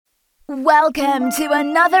Welcome to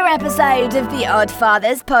another episode of the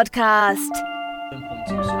Oddfathers podcast. 10.2,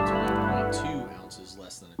 so it's only 0.2 ounces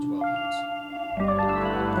less than a 12 ounce.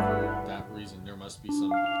 For that reason, there must be some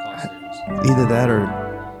cost savings. Either that or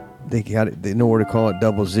they know where to call it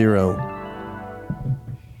 00.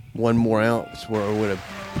 One more ounce where I would have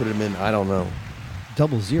put them in, I don't know.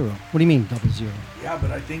 00. What do you mean 00? Yeah,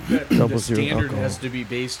 but I think that the standard has to be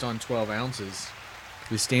based on 12 ounces.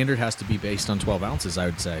 The standard has to be based on 12 ounces, I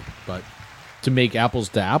would say. But to make apples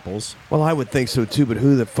to apples. Well, I would think so too, but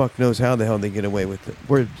who the fuck knows how the hell they get away with it?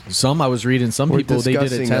 I was reading some people, they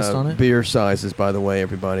did a test on it. Beer sizes, by the way,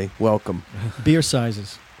 everybody. Welcome. Beer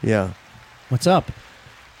sizes. Yeah. What's up?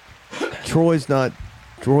 Troy is right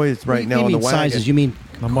now on the wagon. Sizes? You mean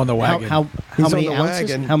I'm on the wagon. How many ounces?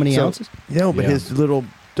 Wagon. How many ounces? Yeah, but his little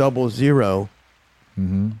 00.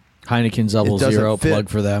 Mm-hmm. Heineken 00, fit. plug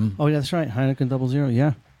for them. Oh, yeah, that's right. Heineken 00.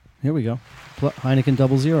 Yeah. Here we go. Heineken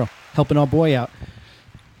 00. Helping our boy out.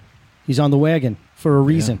 He's on the wagon for a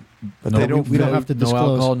reason. Yeah. But we don't have to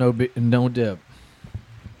disclose. No alcohol, no dip.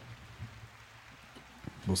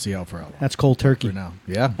 We'll see how far out. That's cold turkey. For now.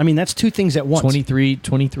 Yeah. I mean, that's two things at once. 23,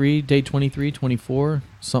 day 23, 24,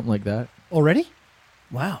 something like that. Already?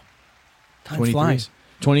 Wow. Time 23. flies.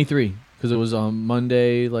 23, because it was on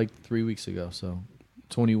Monday like 3 weeks ago. So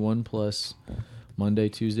 21 plus Monday,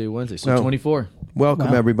 Tuesday, Wednesday. So 24.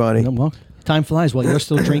 Welcome, everybody. Well, time flies while you're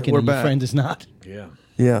still drinking and your friend is not. Yeah.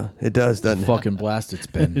 Yeah, it does, doesn't it? Fucking blast it's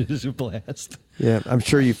been. It is a blast. Yeah, I'm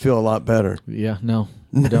sure you feel a lot better. Yeah, no,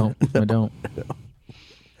 I don't. I don't.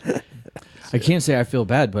 I can't say I feel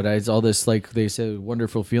bad, but it's all this, like they say,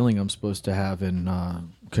 wonderful feeling I'm supposed to have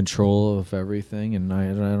in control of everything, and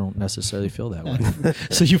I don't necessarily feel that way.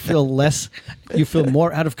 So you feel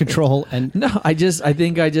more out of control, and no, I just feel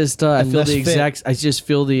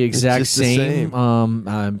the exact same.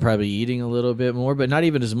 I'm probably eating a little bit more, but not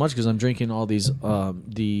even as much because I'm drinking all these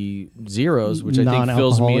the zeros, which I think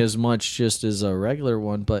fills me as much just as a regular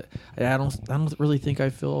one. But I don't really think I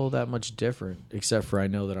feel that much different, except for I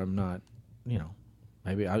know that I'm not. You know,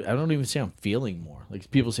 maybe I don't even say I'm feeling more. Like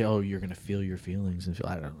people say, "Oh, you're gonna feel your feelings," and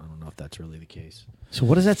I don't know if that's really the case. So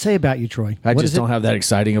what does that say about you, Troy? I just don't have that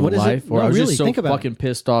exciting of a life, or I was just so fucking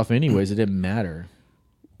pissed off. Anyways, it didn't matter.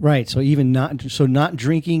 Right. So even not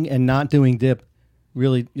drinking and not doing dip,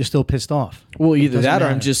 really, you're still pissed off. Well, either that or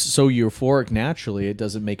I'm just so euphoric naturally, it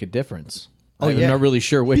doesn't make a difference. I'm not really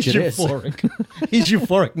sure which it is. He's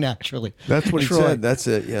euphoric naturally. That's what he said. That's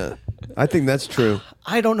it. Yeah, I think that's true.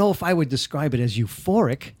 I don't know if I would describe it as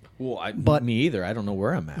euphoric. Well, but me either. I don't know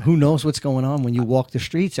where I'm at. Who knows what's going on when you walk the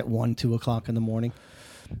streets at 1, 2 o'clock in the morning?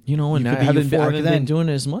 You know, and I haven't been doing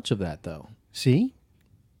as much of that though. See,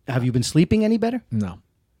 have you been sleeping any better? No.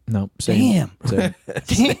 Same. Damn.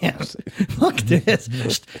 Damn. Look at this.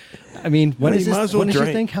 I mean, when is this? When is your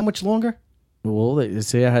thing? How much longer? Well, they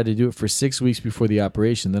say I had to do it for 6 weeks before the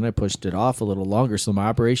operation. Then I pushed it off a little longer. So my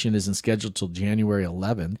operation isn't scheduled till January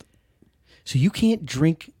 11th. So you can't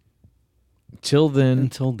drink until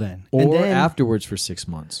then. Or then, afterwards for 6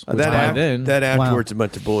 months. That afterwards is a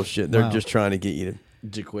bunch of bullshit. They're just trying to get you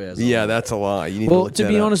to quit. Yeah, that's a lie. You need to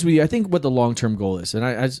be honest with you, I think what the long-term goal is, and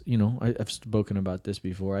I've spoken about this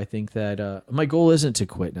before. I think that my goal isn't to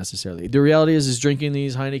quit necessarily. The reality is drinking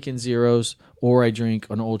these Heineken Zeros or I drink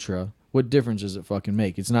an Ultra. What difference does it fucking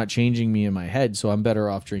make? It's not changing me in my head, so I'm better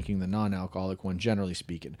off drinking the non-alcoholic one, generally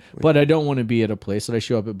speaking. But I don't want to be at a place that I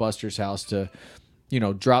show up at Buster's house to,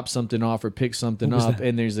 drop something off or pick something up,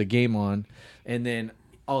 and there's a game on, and then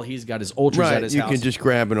all he's got is Ultras at his house. You can just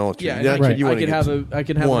grab an Ultra. Yeah, I can have an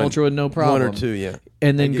Ultra with no problem. 1 or 2, yeah.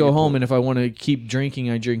 And then go home, and if I want to keep drinking,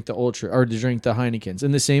 I drink the Ultra, or to drink the Heinekens.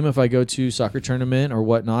 And the same if I go to soccer tournament or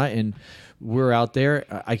whatnot, and we're out there,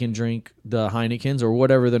 I can drink the Heinekens or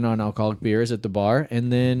whatever the non-alcoholic beer is at the bar,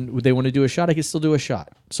 and then they want to do a shot, I can still do a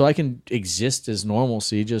shot. So I can exist as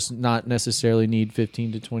normalcy, just not necessarily need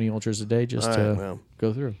 15 to 20 Ultras a day just to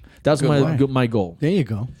go through. That's my goal. There you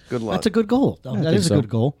go. Good luck. That's a good goal. That is a good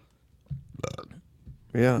goal.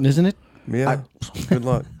 Yeah. Isn't it? Yeah. Good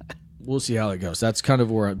luck. We'll see how it goes. That's kind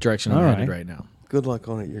I direction I'm headed right now. Good luck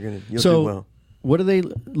on it. You'll do well. What are they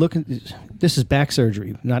looking? This is back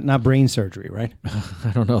surgery, not brain surgery, right? I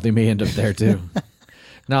don't know. They may end up there too.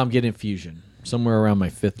 Now I'm getting infusion somewhere around my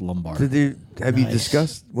 5th lumbar. Have you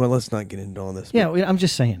discussed? Well, let's not get into all this. Yeah, I'm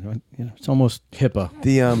just saying. It's almost HIPAA.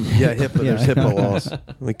 HIPAA. There's HIPAA laws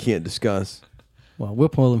we can't discuss. Well, we're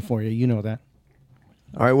pulling for you. You know that.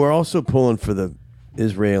 All right, we're also pulling for the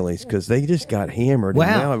Israelis because they just got hammered.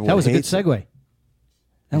 Wow, that was a good segue.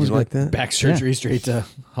 That was like that. Back surgery straight to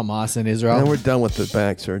Hamas and Israel. And we're done with the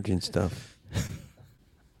back surgery and stuff.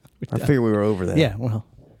 I figured we were over that. Yeah, well.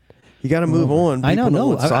 You got to move on. I know. People No,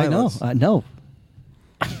 want I know. silence. I know.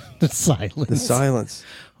 The silence. The silence.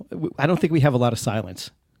 I don't think we have a lot of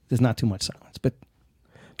silence. There's not too much silence, but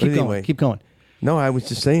keep anyway. going. Keep going. No, I was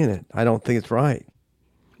just saying it. I don't think it's right.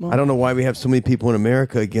 I don't know why we have so many people in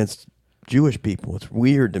America against Jewish people. It's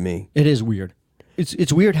weird to me. It is weird.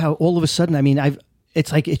 It's weird how all of a sudden. I mean,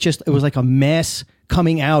 it was like a mass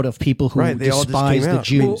coming out of people who Right, they all just despise came the out.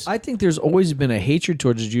 Jews. I think there's always been a hatred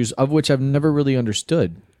towards the Jews, of which I've never really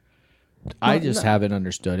understood. I just haven't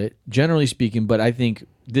understood it, generally speaking. But I think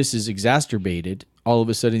this is exacerbated. All of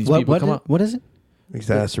a sudden, these people come up. What is it?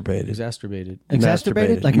 Exacerbated. Exacerbated.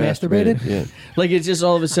 Exacerbated? Like masturbated? Yeah. Like it's just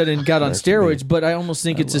all of a sudden got on steroids, but I almost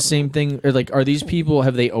think it's the same thing. Or like, are these people,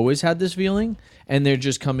 have they always had this feeling and they're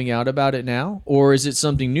just coming out about it now? Or is it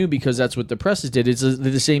something new because that's what the presses did? It's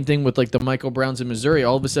the same thing with like the Michael Browns in Missouri.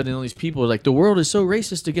 All of a sudden, all these people are like, the world is so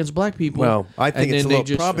racist against black people. Well, I think And it's then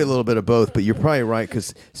they probably a little bit of both, but you're probably right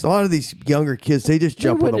because a lot of these younger kids, they just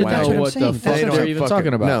jump on the That's wagon. what I'm What the saying. fuck That's what they're I'm even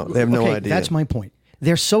talking about? No, they have no Okay, idea. that's my point.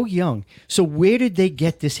 They're so young. So where did they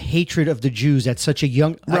get this hatred of the Jews at such a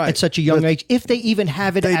young age? If they even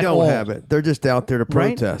have it They at don't all. have it. They're just out there to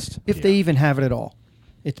Right? protest. If they even have it at all.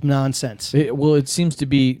 It's nonsense. It seems to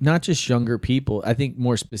be not just younger people. I think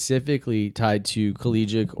more specifically tied to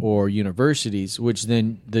collegiate or universities, which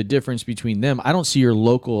then the difference between them, I don't see your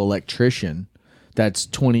local electrician that's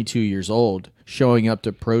 22 years old showing up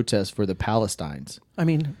to protest for the Palestines. I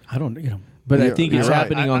mean, I don't, But I You're- think it's you're right.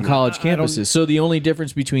 happening on college I don't- campuses. So the only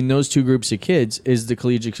difference between those two groups of kids is the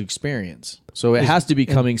collegiate experience. So it has to be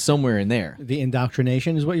coming somewhere in there. the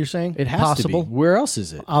indoctrination is what you're saying? It has possible. to be. Where else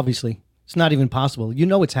is it? Obviously. It's not even possible. You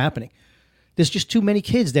know it's happening. There's just too many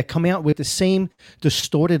kids that come out with the same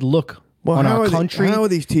distorted look on how our are country. how are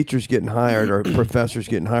these teachers getting hired or professors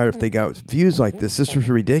getting hired if they got views like this? This is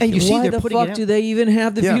ridiculous. And you see Why they're the putting it fuck out. do they even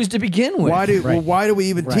have the Yeah. views to begin with? Why do Right. why do we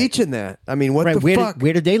even Right. teach in that? I mean, what right, the where fuck? Did,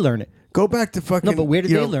 where did they learn it? Go back to fucking. No, but where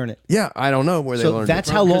did you they know- learn it? Yeah, I don't know where they So learned that's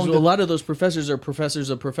it. how long Because a lot of those professors are professors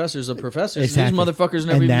of professors of professors. Exactly. These motherfuckers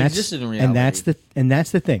never even existed in reality. And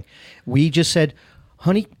that's the thing. We just said,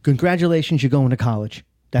 honey, congratulations, you're going to college.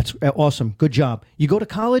 That's awesome. Good job. You go to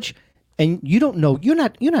college and you don't know, you're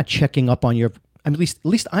not checking up on your, at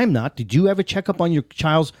least I'm not. Did you ever check up on your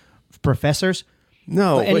child's professors?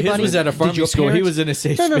 No, But but his was at a did farming your school. He parents- was in a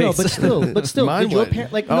safe No, space. but still, mine did your wasn't.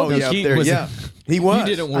 parent, like, oh no, yeah, up he there, was- yeah, he was.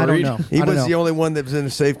 You didn't I don't worry. know. He I don't was know. the only one that was in a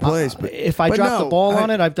safe place. But If I but drop no, the ball on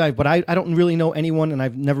it, I've died. But I don't really know anyone, and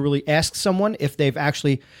I've never really asked someone if they've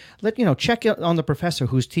actually check on the professor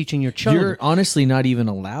who's teaching your children. You're honestly not even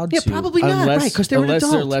allowed Yeah, to. probably not, unless, right, 'cause they're an unless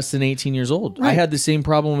they're adult. less than 18 years old. I Right. had the same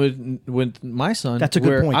problem with my son. That's a good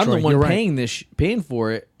where point, I'm Troy. the one You're right. paying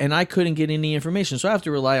for it, and I couldn't get any information, so I have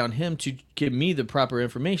to rely on him to give me the proper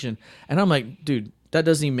information. And I'm like, dude, that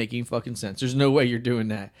doesn't even make any fucking sense. There's no way you're doing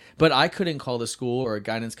that. But I couldn't call the school or a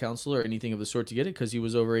guidance counselor or anything of the sort to get it because he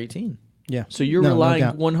was over 18. Yeah. So you're No, no relying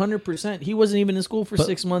doubt. 100%. He wasn't even in school for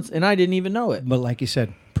 6 months, and I didn't even know it. But like you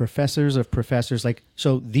said, professors of professors, like,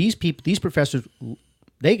 so these people, these professors,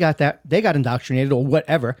 they got indoctrinated or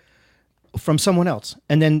whatever from someone else,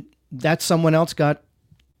 and then that someone else got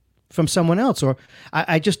from someone else. Or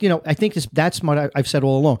I just, I think that's what I've said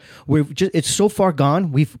all along. It's so far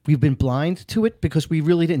gone. We've been blind to it because we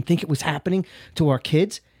really didn't think it was happening to our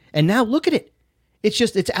kids, and now look at it. It's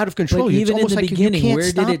out of control. But It's even in almost the like you beginning, can't where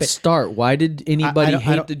stop did it start? Why did anybody I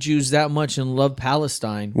hate don't- the Jews that much and love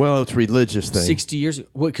Palestine? well, it's a religious thing. 60 years ago?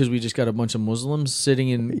 What, because we just got a bunch of Muslims sitting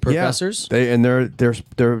in professors? Yeah,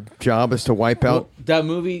 their job is to wipe out. Well, that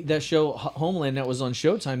movie, that show, Homeland, that was on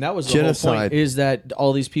Showtime, that was the whole Genocide. point, is that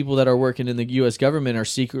all these people that are working in the U.S. government are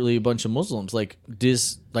secretly a bunch of Muslims. Like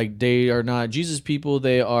they are not Jesus people,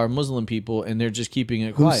 they are Muslim people, and they're just keeping it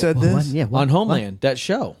Who quiet. said What? this? Yeah, what? On Homeland, that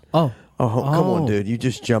show. Oh, Come on, dude! You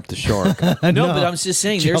just jumped the shark. No, but I'm just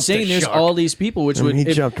saying, they're Jumped the saying there's shark. all these people, which I mean, would,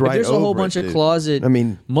 he if jumped right there's a whole over it, bunch of dude. closet I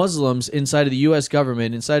mean- Muslims inside of the U.S.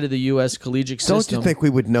 government, inside of the U.S. collegiate Don't system. you think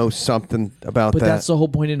we would know something about But that? that's the whole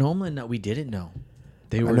point in Homeland that we didn't know.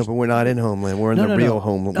 They I were know, but we're not in Homeland. We're in No, the no, real no.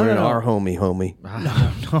 Homeland. No, We're no, in no. our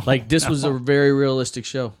homie. like this was a very realistic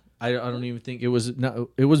show. I don't even think it was. No,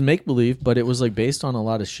 it was make believe, but it was like based on a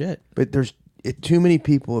lot of shit. But there's too many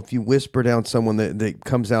people. If you whisper down someone that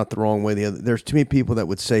comes out the wrong way, there's too many people that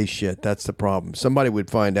would say shit. That's the problem. Somebody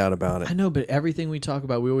would find out about I it. know, but everything we talk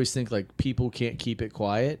about, we always think like people can't keep it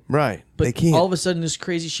quiet. Right? But they can't. all of a sudden, this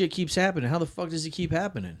crazy shit keeps happening. How the fuck does it keep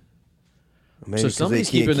happening? Maybe so 'cause they somebody's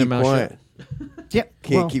can't keeping their keep mouth quiet. shut. yeah.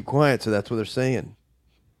 Can't well, keep quiet, so that's what they're saying.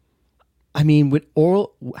 I mean, with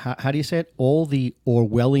all, how do you say it? All the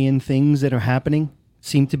Orwellian things that are happening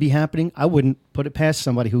seem to be happening. I wouldn't put it past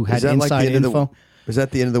somebody who had Is that like inside the end info. of the? Is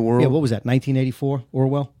that the end of the world? Yeah, what was that? 1984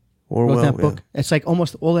 Orwell. Orwell, that book. It's like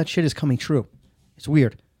almost all that shit is coming true. It's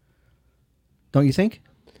weird. Don't you think?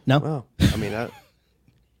 No? Well, I mean,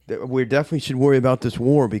 we definitely should worry about this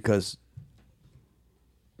war because,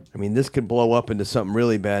 I mean, this could blow up into something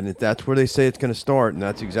really bad. And if that's where they say it's going to start, and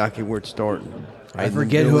that's exactly where it's starting. I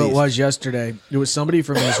forget who it was yesterday. It was somebody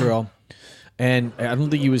from Israel. And I don't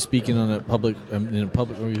think he was speaking on a public,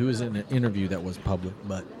 or he was in an interview that was public,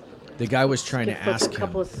 but the guy was trying to ask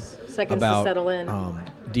him about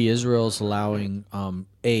Israel's allowing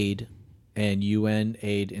aid and UN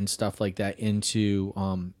aid and stuff like that into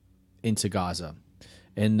Gaza.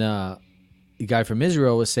 And the guy from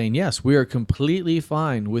Israel was saying, yes, we are completely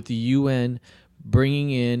fine with the UN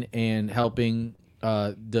bringing in and helping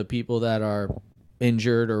the people that are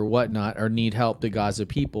injured or whatnot or need help, the Gaza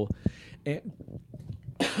people, and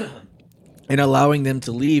allowing them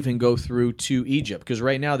to leave and go through to Egypt. Because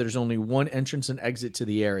right now there's only one entrance and exit to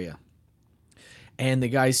the area. And the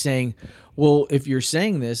guy's saying, well, if you're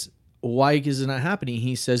saying this, why is it not happening?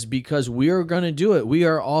 He says, because we are going to do it. We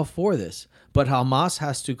are all for this. But Hamas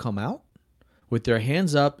has to come out with their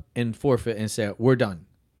hands up and forfeit and say, we're done.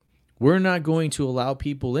 We're not going to allow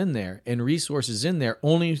people in there and resources in there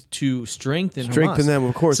only to strengthen Hamas. Them,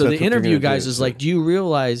 of course. So the interview, guys, is like, do you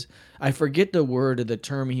realize, I forget the word or the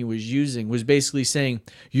term he was using, was basically saying,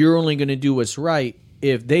 you're only going to do what's right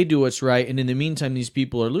if they do what's right, and in the meantime, these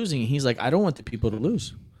people are losing. And he's like, I don't want the people to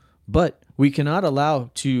lose. But we cannot allow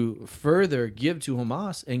to further give to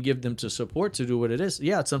Hamas and give them to support to do what it is.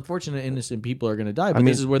 Yeah, it's unfortunate innocent people are going to die, but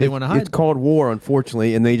this is where they want to hide. It's called war,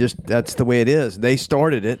 unfortunately, and that's the way it is. They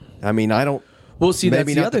started it. I mean, I don't... Well, see,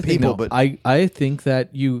 that's the other thing, though. But I think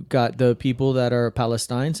that you got the people that are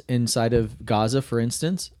Palestinians inside of Gaza, for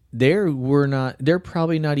instance. They're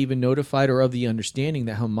probably not even notified or of the understanding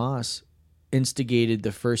that Hamas instigated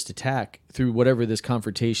the first attack through whatever this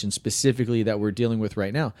confrontation specifically that we're dealing with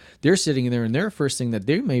right now. They're sitting there, and their first thing that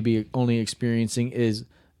they may be only experiencing is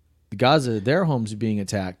Gaza, their homes being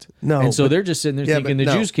attacked. No, and so they're just sitting there thinking the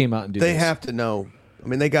Jews came out and did this. They have to know. I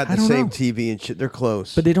mean, they got the same TV and shit. They're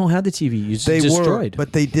close. But they don't have the TV. They destroyed.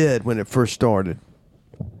 But they did when it first started.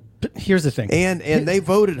 But here's the thing, and they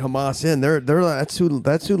voted Hamas in. That's who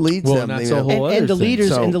leads them. That's a whole other and the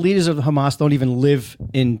thing. leaders of Hamas don't even live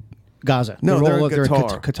in Gaza. No, they're in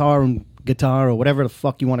Qatar and Qatar or whatever the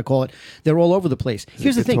fuck you want to call it. They're all over the place.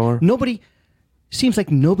 Here's the thing: seems like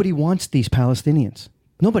nobody wants these Palestinians.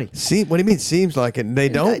 Nobody. What do you mean? Seems like it. They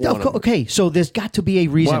don't. Want them. Okay, so there's got to be a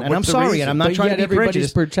reason, and I'm sorry, and I'm not trying to be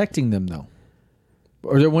everybody's protecting them though.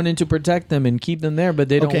 Or they're wanting to protect them and keep them there, but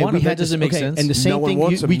they don't want them. That doesn't make sense. And the same thing,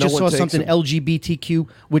 we just saw something LGBTQ,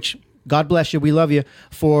 which God bless you, we love you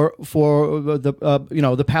for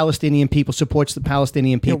the Palestinian people, supports the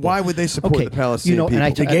Palestinian people. Yeah, why would they support the Palestinian people?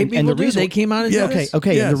 And the gay people do. They came out and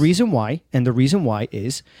and the reason why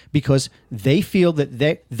is because they feel that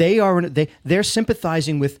they're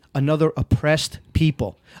sympathizing with another oppressed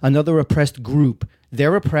people, another oppressed group.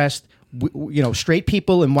 They're oppressed. Straight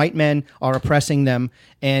people and white men are oppressing them,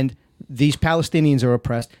 and these Palestinians are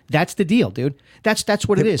oppressed. That's the deal, dude. That's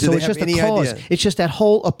what it is. So it's just a cause. Idea? It's just that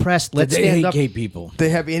whole oppressed. Let's stand up. Gay people. They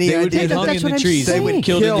have any idea? That's what I'm saying. They would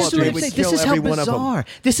kill. This is how bizarre.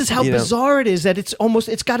 This is how bizarre it is that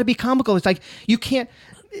it's got to be comical. It's like you can't.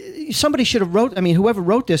 Somebody should have wrote. I mean, whoever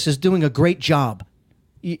wrote this is doing a great job.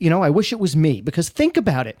 I wish it was me, because think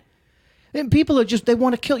about it. And people are they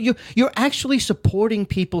want to kill you. You're actually supporting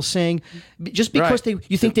people saying, just because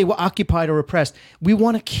you think they were occupied or oppressed, we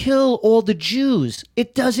want to kill all the Jews.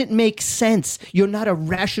 It doesn't make sense. You're not a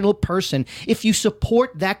rational person if you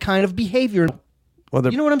support that kind of behavior. Well,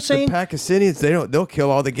 you know what I'm saying? The Pakistanis, they'll kill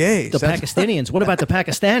all the gays. The Pakistanis. What about the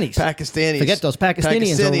Pakistanis? Forget those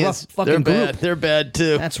Pakistanis. They're a rough fucking group. They're bad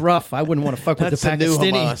too. That's rough. I wouldn't want to fuck with the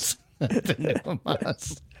Pakistanis. The new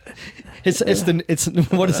Hamas. It's what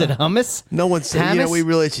is it, hummus? No one said,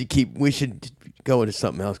 we should go into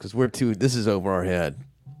something else because this is over our head.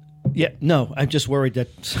 Yeah, no, I'm just worried that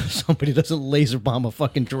somebody doesn't laser bomb a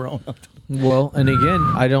fucking drone. Well, and again,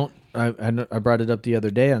 I brought it up the other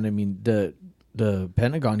day, and I mean, the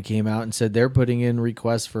Pentagon came out and said they're putting in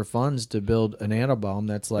requests for funds to build an antibomb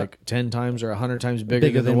that's like 10 times or 100 times bigger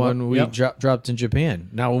than the one we dropped in Japan.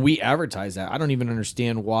 Now, when we advertise that, I don't even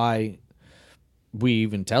understand why we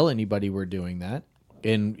even tell anybody we're doing that.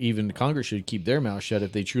 And even Congress should keep their mouth shut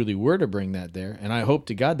if they truly were to bring that there. And I hope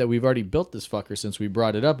to God that we've already built this fucker since we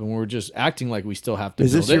brought it up, and we're just acting like we still have to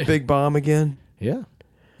build it. Is this your big bomb again? Yeah.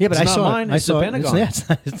 Yeah, but it's I not saw mine. it. It's the Pentagon.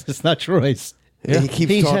 It's not Troy's. He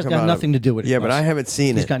keeps He's talking has got about nothing it. to do with it. Yeah, but Russ. I haven't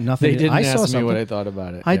seen He's it. got nothing. They didn't I saw ask me something. what I thought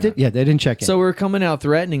about it. I did. Yeah, they didn't check in. So we're coming out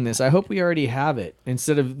threatening this. I hope we already have it.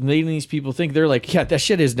 Instead of letting these people think they're like, yeah, that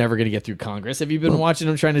shit is never going to get through Congress. Have you been watching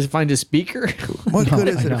them trying to find a speaker? What good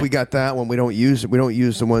is I it know. if we got that one? We don't use it. We don't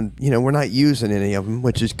use the one. We're not using any of them,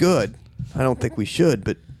 which is good. I don't think we should,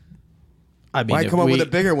 but I mean, why if come up we with a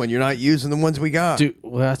bigger one? You're not using the ones we got.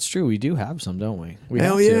 well, that's true. We do have some, don't we? We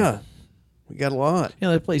Hell have to. yeah. We got a lot.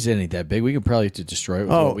 Yeah, that place ain't that big. We could probably destroy it with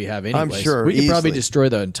what we have I'm anyway. sure, We could probably easily. destroy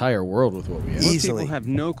the entire world with what we have. Easy. Most Easily. people have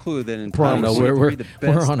no clue that in I don't know. We're the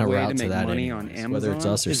we're best on a way route to to make that money on anyways. Amazon Whether it's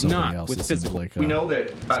us or is somebody not else, with it seems physical. like We know that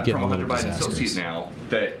getting a from Hunter little Biden Associates disastrous. now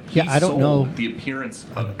that he Yeah, I don't sold know. the appearance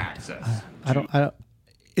of access. I don't.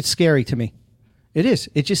 It's scary to me. It is.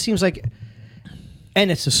 It just seems like,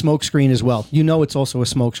 and it's a smoke screen as well. It's also a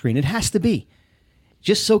smoke screen. It has to be,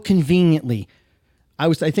 just so conveniently.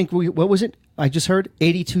 I think what was it? I just heard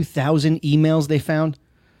 82,000 emails they found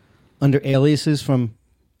under aliases from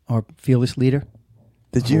our fearless leader.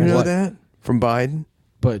 Did you know What? that from Biden?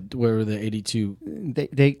 But where were the 82?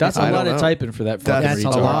 That's I a don't lot of know. typing for that. That's fucking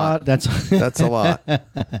That's a retard. lot. That's That's a lot.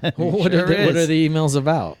 What are the emails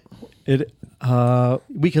about? it.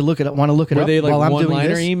 We could look it up. Want to look it Were up they like while I'm doing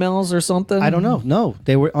one-liner this? emails or something? I don't know. No,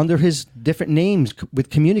 they were under his different names with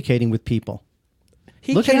communicating with people.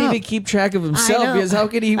 He Look it can't up. even keep track of himself I know. because how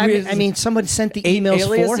could he? I mean, somebody sent the Eight emails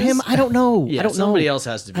for aliases? him. I don't know. Yeah, I don't know. somebody else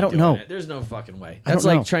has to be I don't doing know. it. There's no fucking way. I That's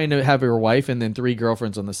don't like know. trying to have your wife and then 3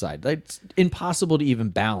 girlfriends on the side. That's impossible to even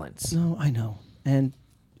balance. No, I know. And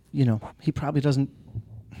he probably doesn't.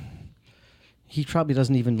 He probably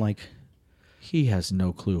doesn't even He has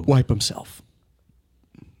no clue. wipe himself.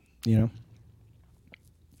 Yeah,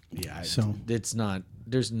 So- it's not.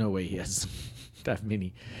 There's no way he has that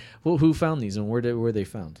many. Well, who found these and where were they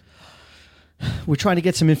found? We're trying to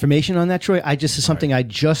get some information on that, Troy. Is something I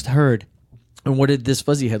just heard. And what did this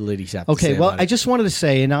fuzzy head lady have to Okay, say well, about I it? just wanted to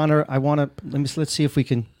say in honor. I want to let's see if we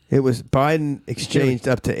can. It was Biden exchanged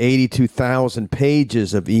up to 82,000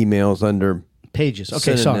 pages of emails under Pages.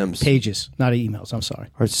 Okay, Synonyms. sorry. Pages, not emails. I'm sorry.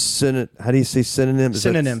 or how do you say synonyms? Is that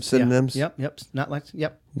Synonyms. yeah. Synonyms. Yep. Not like.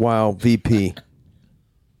 Yep. Wow, VP.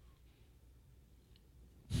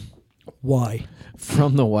 Why?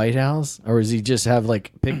 From the White House, or does he just have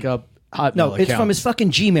pick up Hotmail No, it's from accounts? his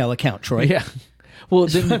fucking Gmail account, Troy. Yeah. Well,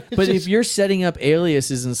 then, It's but if just- you're setting up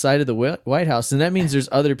aliases inside of the White House, then that means there's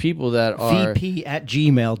other people that are.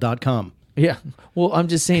 VP@gmail.com. Yeah. Well, I'm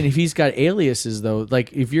just saying if he's got aliases though,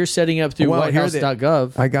 like if you're setting up through Well, here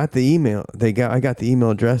whitehouse.gov. I got the email. I got the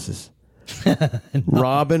email addresses.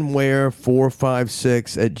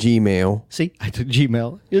 RobinWare456 at Gmail. See, I took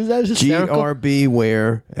Gmail. Is that hysterical?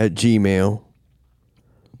 GRBWare at Gmail.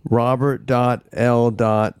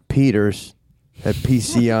 Robert.L.Peters at Why does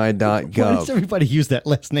PCI.gov. everybody use that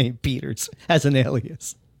last name, Peters, as an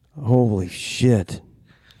alias? Holy shit.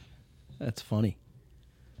 That's funny.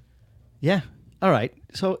 Yeah. All right.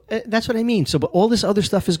 So that's what I mean. So, but all this other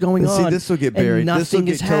stuff is going See, on. this will get and buried. This will Nothing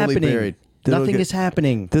get is totally happening. buried. It'll Nothing get- is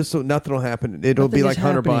happening. Nothing will happen. It'll be Nothing like is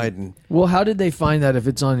Hunter happening. Biden. Well, how did they find that if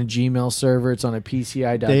it's on a Gmail server, it's on a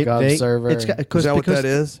PCI.gov server? It's got, Is that what that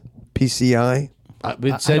is? PCI?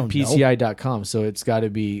 It said don't know. PCI.com, so it's got to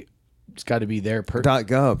be their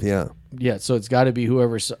 .gov, yeah. Yeah, so it's got to be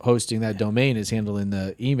whoever's hosting that domain is handling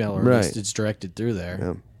the email, or at least Right. it's directed through there.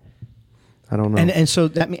 Yeah. I don't know. and so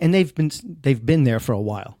they've been there for a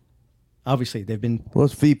while. Obviously, they've been. Well,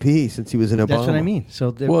 it's VP since he was in Obama. That's what I mean.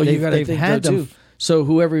 So Well, you got to they've think had though, them. too. So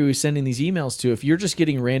whoever he was sending these emails to, if you're just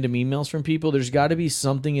getting random emails from people, there's got to be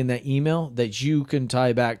something in that email that you can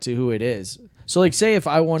tie back to who it is. So, like, say if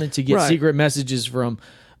I wanted to get Right. secret messages from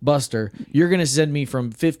Buster, you're going to send me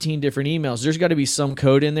from 15 different emails. There's got to be some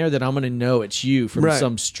code in there that I'm going to know it's you from Right.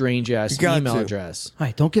 some strange ass Got email to. address. All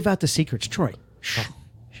right, don't give out the secrets, Troy. Shh.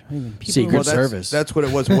 People Secret Well, service. That's what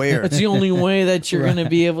it was, Ware. That's the only way that you're going to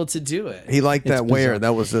be able to do it. He liked that Ware.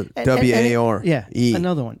 That was a And- W-A-R. Yeah, E.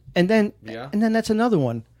 another one. And then that's another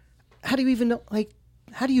one. How do you even know?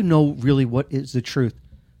 How do you know really what is the truth?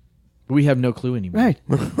 We have no clue anymore.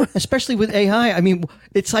 Right. Especially with AI. I mean,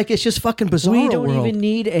 it's just fucking bizarre. We don't world. even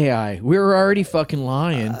need AI. We're already fucking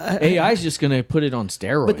lying. AI's just going to put it on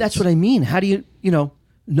steroids. But that's what I mean. How do you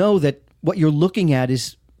know that what you're looking at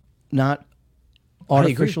is not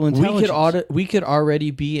artificial intelligence? We could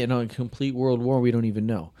already be in a complete world war. We don't even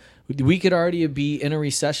know. We could already be in a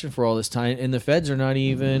recession for all this time, and the feds are not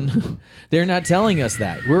even. They're not telling us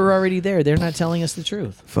that. We're already there. They're not telling us the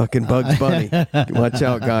truth. Fucking Bugs Bunny. Watch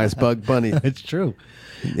out, guys. Bug Bunny. It's true.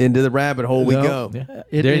 Into the rabbit hole we No. go. Yeah.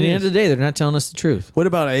 It At the end is. of the day, they're not telling us the truth. What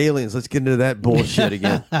about aliens? Let's get into that bullshit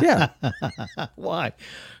again. Yeah. Why?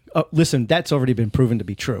 Listen, that's already been proven to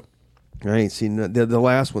be true. I ain't seen the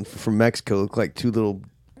last one from Mexico. Looked like two little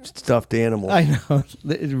stuffed animals. I know.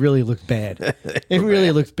 It really looked bad. It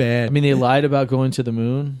really looked bad. I mean, they lied about going to the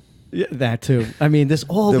moon. Yeah, that too. I mean, there's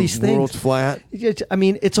all these things. The world's flat. I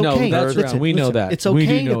mean, it's No, okay. that's Listen, round. We know that. It's We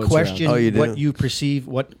do okay know to it's question round. Oh, you do? what you perceive,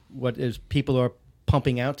 what is people are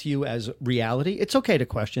pumping out to you as reality. It's okay to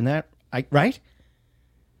question that, right?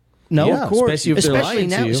 No, Yeah, of course. especially if they're lying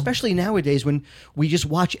to you. Especially nowadays when we just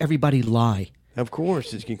watch everybody lie. Of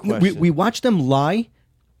course, you can question. We watch them lie,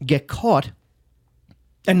 get caught,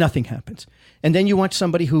 and nothing happens. And then you watch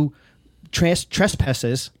somebody who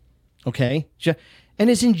trespasses, okay, and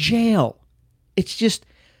is in jail. It's just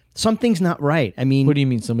something's not right. I mean, What do you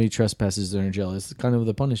mean somebody trespasses, they're in jail? It's kind of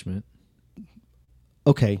the punishment.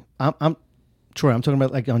 okay, I'm Troy. I'm talking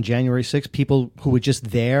about like on January 6th, people who were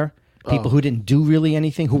just there, people who didn't do really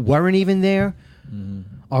anything, who weren't even there,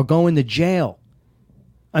 are going to jail.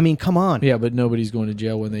 I mean, come on. Yeah, but nobody's going to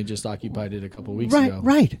jail when they just occupied it a couple weeks Right, ago.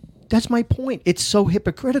 right. That's my point. It's so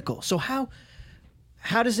hypocritical. So how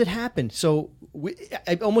does it happen? So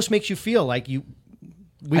it almost makes you feel like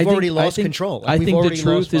we've already lost control. Like I we've think the already lost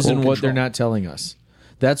truth is in full what they're control. not telling us.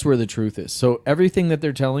 That's where the truth is. So everything that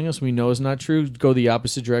they're telling us we know is not true. Go the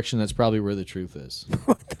opposite direction. That's probably where the truth is.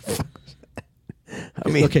 I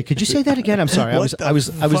mean, Okay, could you say that again? I'm sorry. I What was the I was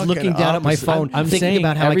fucking looking down at my opposite? phone, I'm thinking saying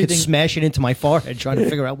about how I could everything- smash it into my forehead, trying to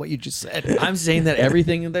figure out what you just said. I'm saying that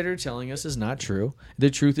everything that they're telling us is not true. The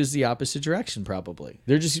truth is the opposite direction, probably.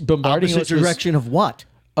 They're just bombarding Opposite us with- direction of what?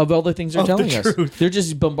 of all the things they're Of the telling us. truth. They're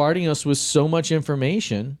just bombarding us with so much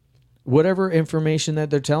information. Whatever information that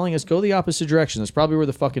they're telling us, go the opposite direction. That's probably where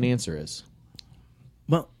the fucking answer is.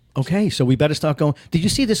 Well, okay, so we better start going. Did you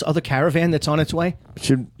see this other caravan that's on its way?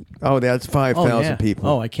 That's 5,000 people.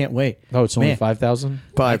 Oh, I can't wait. Oh, it's only Man, 5,000?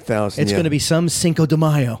 5,000. It's yeah. going to be some Cinco de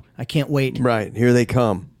Mayo. I can't wait. Right, here they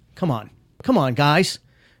come. Come on, guys.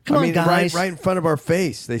 Come on, guys. Right in front of our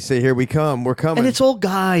face. They say, "Here we come. We're coming." And it's all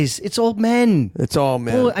guys. It's all men. It's all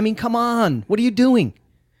men. Well, I mean, come on. What are you doing?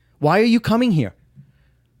 Why are you coming here?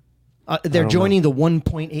 They're joining the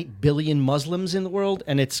 1.8 billion Muslims in the world,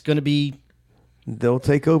 and it's going to be, They'll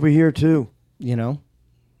take over here too.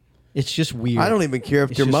 It's just weird. I don't even care if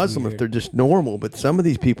It's they're just Muslim, weird. if they're just normal. But some of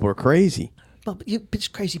these people are crazy. But it's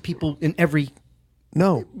crazy people in every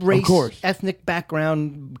No, race, of course. ethnic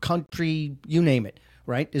background, country, you name it,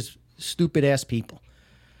 right? There's stupid ass people.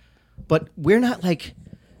 But we're not like,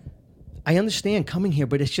 I understand coming here,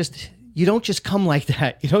 but it's just, you don't just come like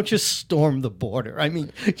that. You don't just storm the border. I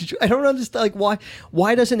mean, I don't understand, like,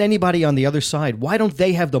 why doesn't anybody on the other side, why don't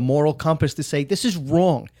they have the moral compass to say, this is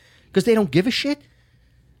wrong? Because they don't give a shit?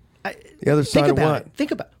 The other side Think of about what? it.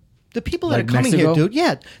 Think about it. The people that Like are coming Mexico? here, dude.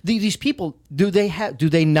 Yeah, these people. Do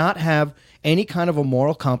they not have any kind of a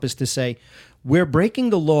moral compass to say we're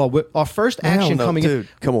breaking the law? Our first Hell action no, coming dude. in.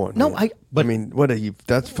 Come on. No, man. but I mean, what are you?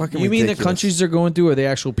 That's fucking. You mean the ridiculous. countries they're going through or the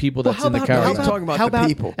actual people that's in the how caravan? about- talking about the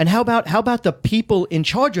people. And how about the people in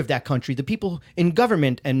charge of that country, the people in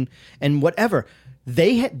government and whatever?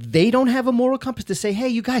 They don't have a moral compass to say, hey,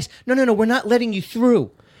 you guys, no, we're not letting you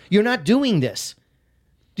through. You're not doing this.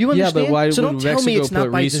 Do you Yeah, understand? but why so would don't tell Mexico me it's not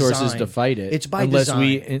put by resources design. to fight it? It's by unless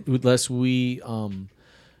design.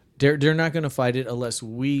 They're not going to fight it unless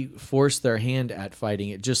we force their hand at fighting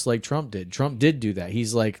it, just like Trump did. Trump did do that.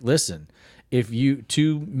 He's like, listen, if you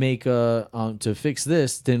to fix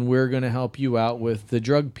this, then we're going to help you out with the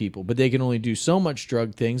drug people. But they can only do so much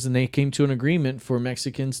drug things, and they came to an agreement for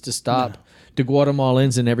Mexicans to stop the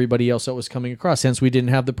Guatemalans and everybody else that was coming across. Hence, we didn't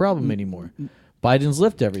have the problem anymore. Biden's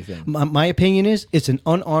lifted everything. My opinion is it's an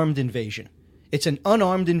unarmed invasion. It's an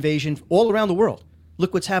unarmed invasion all around the world.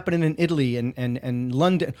 Look what's happening in Italy and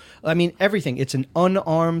London. I mean, everything. It's an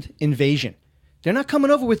unarmed invasion. They're not coming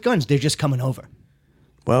over with guns. They're just coming over.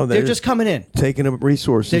 Well, They're just coming in. taking up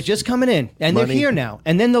resources. They're just coming in. And Money. they're here now.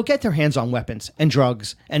 And then they'll get their hands on weapons and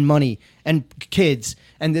drugs and money and kids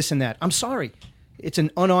and this and that. I'm sorry. It's an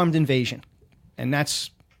unarmed invasion. And that's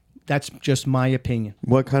just my opinion.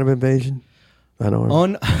 What kind of invasion? I don't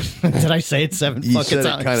know. Did I say it seven You fucking said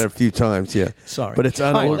times? it kind of a few times, yeah. Sorry. But it's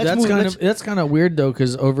All right, unarmed. That's kind of weird though,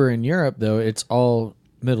 because over in Europe though, it's all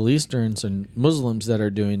Middle Easterns and Muslims that are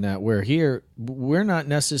doing that. Where here, we're not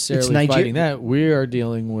necessarily fighting that. We are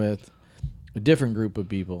dealing with a different group of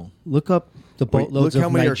people. Look up the boatloads look how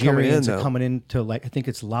of many are coming in, Nigerians though. are coming into, like, I think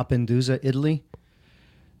it's Lampedusa, Italy.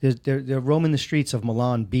 They're roaming the streets of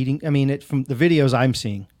Milan, beating. I mean, from the videos I'm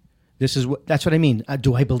seeing, that's what I mean.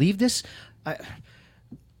 Do I believe this?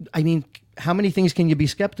 I mean, how many things can you be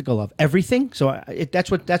skeptical of? Everything. So that's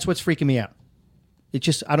what's freaking me out. It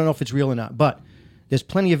just, I don't know if it's real or not, but there's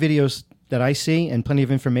plenty of videos that I see and plenty of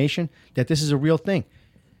information that this is a real thing.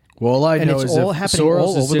 Well, all I And know it's is all if happening Soros all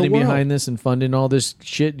is over the sitting world. behind this and funding all this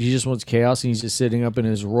shit, he just wants chaos, and he's just sitting up in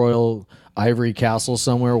his royal ivory castle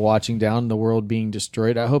somewhere watching down the world being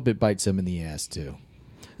destroyed. I hope it bites him in the ass, too.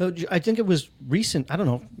 I think it was recent. I don't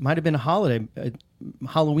know. Might have been a holiday,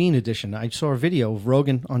 Halloween edition. I saw a video of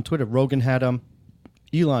Rogan on Twitter. Rogan had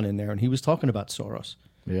Elon in there, and he was talking about Soros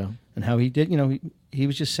Yeah. and how he did. He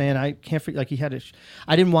was just saying, I can't forget. Like he had it.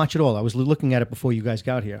 I didn't watch it all. I was looking at it before you guys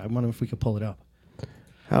got here. I wonder if we could pull it up.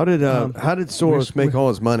 How did Soros make all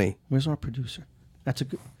his money? Where's our producer? That's a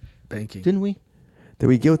good. Banking. Didn't we? Did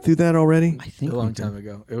we go through that already? I think A we long did. time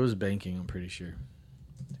ago. It was banking, I'm pretty sure.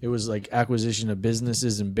 It was like acquisition of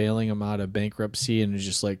businesses and bailing them out of bankruptcy, and it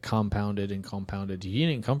just like compounded and compounded. He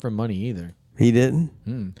didn't come from money either. He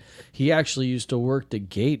didn't. He actually used to work the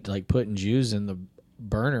gate, like putting Jews in the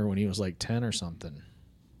burner when he was like 10 or something.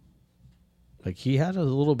 Like he had a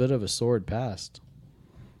little bit of a sordid past.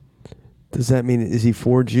 Does that mean, is he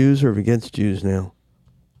for Jews or against Jews now?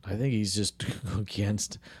 I think he's just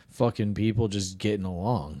against fucking people just getting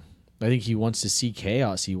along. I think he wants to see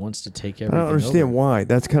chaos. He wants to take everything I don't understand over. why.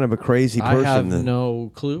 That's kind of a crazy person. I have then.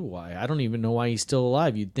 no clue why. I don't even know why he's still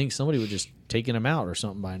alive. You'd think somebody would just taken him out or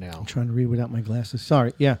something by now. I'm trying to read without my glasses.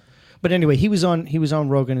 Sorry. Yeah. But anyway, he was on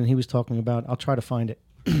Rogan, and he was talking about. I'll try to find it.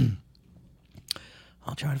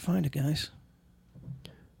 I'll try to find it, guys.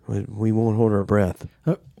 We won't hold our breath.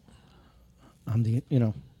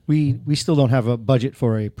 We still don't have a budget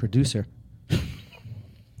for a producer.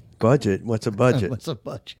 Budget? What's a budget? What's a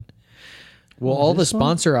budget? Well, all the this one?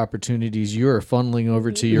 sponsor opportunities you are funneling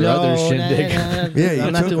over to your other shindig. Yeah, you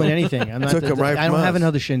I'm not took doing them. anything. I'm not. Took them right I don't from have us.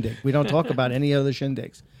 another shindig. We don't talk about any other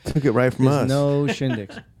shindigs. Took it right from There's us. no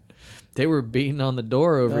shindigs. They were beating on the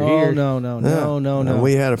door over Oh, here. no.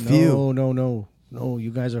 We had a few. No.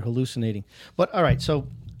 You guys are hallucinating. But all right. So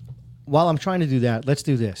while I'm trying to do that, let's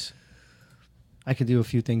do this. I could do a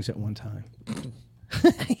few things at one time.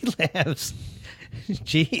 He laughs.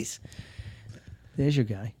 Jeez. There's your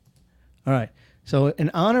guy. All right. So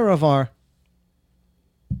in honor of our,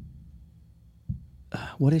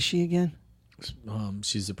 what is she again?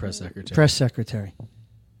 She's the press secretary. Press secretary,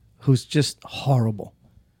 who's just horrible.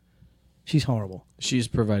 She's horrible. She's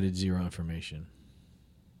provided zero information.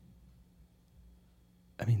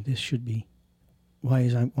 I mean, this should be. Why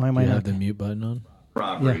am Do I you not? have the mute button on?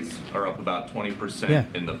 Robberies are up about 20% Yeah.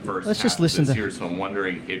 in the first Let's half just listen of this to- year, so I'm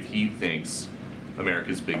wondering if he thinks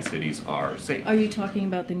America's big cities are safe. Are you talking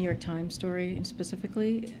about the New York Times story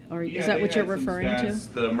specifically? Or Yeah, is that they what you're had some referring to?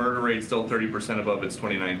 stats. The murder rate's still 30% above its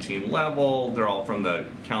 2019 level. They're all from the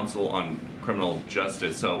Council on Criminal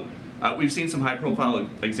Justice. So we've seen some high-profile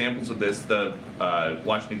examples of this. The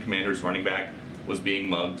Washington Commanders running back was being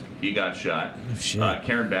mugged. He got shot. Oh, shit.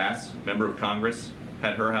 Karen Bass, member of Congress,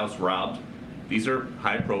 had her house robbed. These are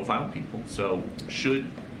high-profile people. So should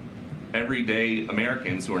everyday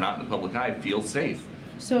Americans who are not in the public eye feel safe?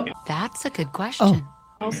 So That's a good question.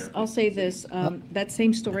 I'll say this, that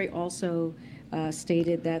same story also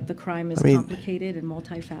stated that the crime is I mean- complicated and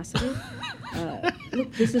multifaceted.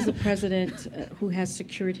 Look, this is a president who has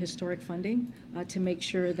secured historic funding to make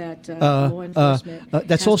sure that law enforcement. that's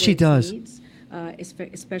has all what she it does. needs,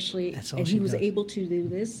 especially, That's all and she he was does. able to do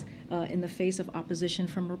this in the face of opposition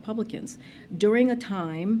from Republicans during a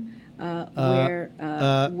time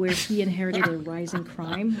where he inherited a rising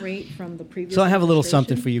crime rate from the previous. So I have a little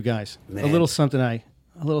something administration. for you guys. A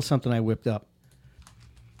little something I whipped up.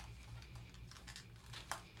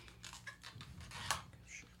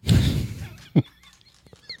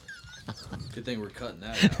 Good thing we're cutting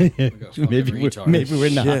that out. Like a fucking retard. Maybe we're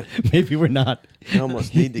not. Shit. Maybe we're not. I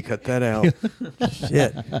almost need to cut that out.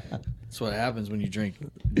 Shit. That's what happens when you drink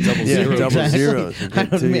double Yeah, zero. double Exactly. zeros. I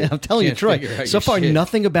don't mean, I'm telling you, Can't Troy. figure out So your far, shit.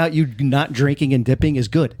 nothing about you not drinking and dipping is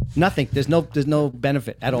good. Nothing. There's no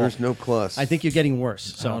benefit at all. There's no plus. I think you're getting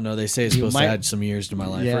worse. I So don't know. They say it's You supposed might- to add some years to my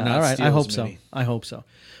life. yeah, or not all right. steal I as hope so. many. I hope so.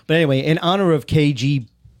 But anyway, in honor of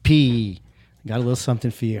KGP, I got a little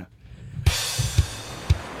something for you.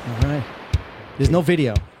 All right. There's no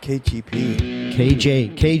video. KGP.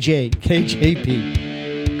 KJP.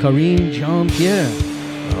 Karine Jean-Pierre.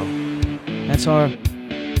 Oh. That's our. You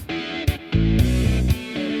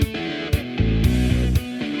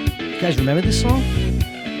guys remember this song?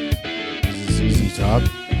 Is this ZZ Top?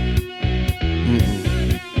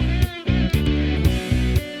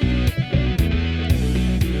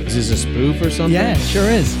 Is this a spoof or something? Yeah, it sure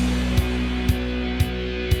is.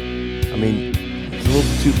 I mean, it's a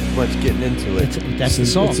little too much getting into it. That's the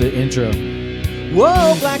song. It's an intro.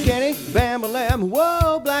 Whoa, Black Annie, bam-a-lam.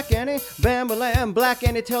 Whoa, Black Annie, bam-a-lam. Black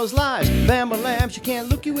Annie tells lies. Bam-a-lam, she can't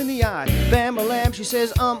look you in the eye. Bam-a-lam, she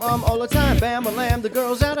says all the time. Bam-a-lam, the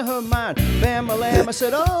girl's out of her mind. Bam-a-lam, I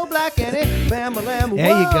said, oh, Black Annie, bam-a-lam.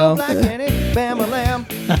 There you go. Black Annie, bam-a-lam.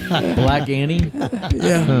 Black Annie.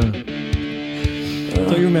 Yeah.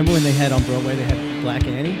 Do you remember when they had on Broadway, they had Black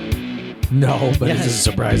Annie? No, but it doesn't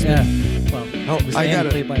surprise me. Yeah. Well, Oh, it was I Annie got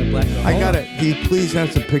it. played by a black girl. I Hold got on. it. Can you please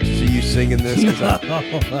have some pictures of you singing this? 'Cause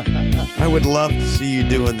I would love to see you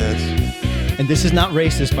doing this. And this is not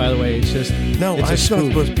racist, by the way. It's just No, it's a it's not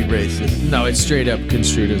spoof. supposed to be racist. No, it's straight up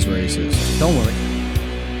construed as racist. Don't worry.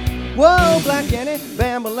 Whoa, Black Annie,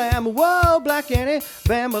 bam-a-lam. Whoa, Black Annie,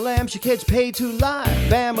 bam-a-lam. She gets paid to lie.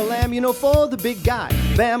 Bam-a-lam, for the big guy.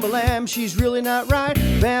 Bam-a-lam, she's really not right.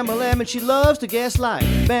 Bam-a-lam, and she loves to gaslight.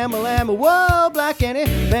 Bam-a-lam, whoa, Black Annie,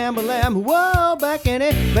 bam-a-lam. Whoa, Black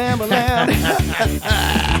Annie, bam-a-lam.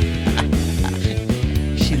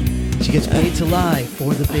 She gets paid to lie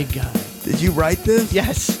for the big guy. Did you write this?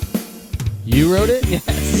 Yes. You wrote it? Yes.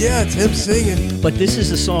 Yeah, it's him singing. But this is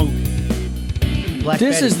the song. Black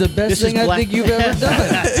This Betty. is the best This is thing I Black- think you've ever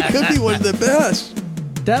done. It could be one of the best.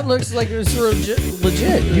 That looks like it was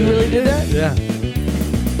legit. You really did that? Yeah.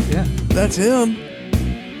 Yeah. That's him.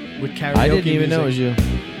 With karaoke I didn't even know it was music.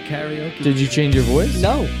 you. Karaoke. Did you change your voice?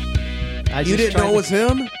 No. I You just didn't tried know it was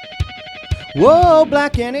him? Whoa,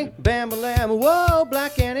 Black Annie, bam-a-lam. Whoa,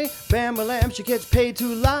 Black Annie, bam-a-lam. She gets paid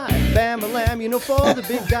to lie. Bam-a-lam, for the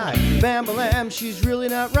big guy. Bam-a-lam, she's really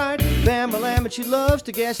not right. Bam-a-lam, and she loves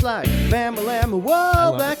to gaslight. Bam-a-lam,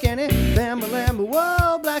 whoa, Black Annie, bam-a-lam.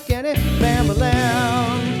 Whoa, Black Annie,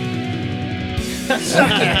 bam-a-lam.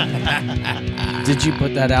 Did you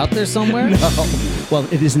put that out there somewhere? Well,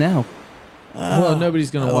 it is now. Well,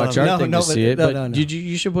 nobody's gonna watch our no, thing no, to see it, no, but no, no.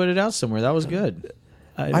 you should put it out somewhere. That was good.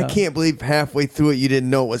 I can't believe halfway through it you didn't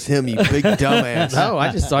know it was him, you big dumbass. No,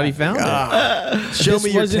 I just thought he found it. Show This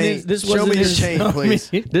me your wasn't taint. his- this Show wasn't me your his- taint, please.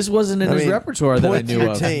 This wasn't in I his mean, repertoire that I point to knew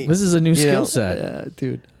your of. taint. This is a new You skill know, set.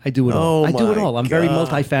 Dude, I do it Oh all. I do it my all. I'm very God.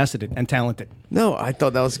 multifaceted and talented. No, I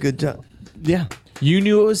thought that was a good job. Yeah. You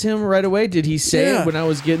knew it was him right away. Did he say Yeah. it when I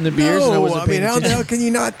was getting the beers? and I No, wasn't I mean, paying how the attention? hell can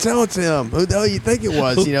you not tell it's him? Who the hell you think it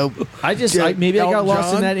was? You know, Maybe I got Elton lost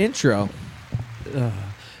in John? that intro.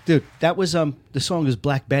 Dude, that was the song is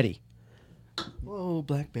Black Betty. Whoa,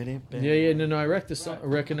 Black Betty. Yeah, no, I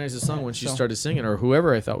recognized the song when she started singing, or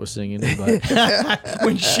whoever I thought was singing it. But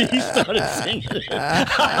When she started singing it.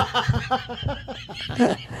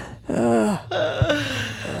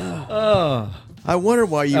 I wonder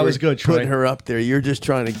why you That were was good, Troy. putting her up there. You're just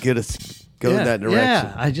trying to get us go yeah, that direction.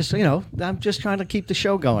 Yeah, I just, I'm just trying to keep the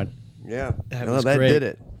show going. Yeah, That no, was that great. did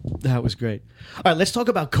it. That was great. All right, let's talk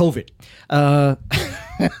about COVID.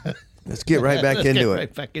 Let's get right back Let's into get it.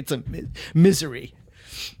 right back. It's a misery.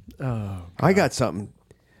 I got something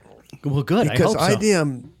Well, good. because I hope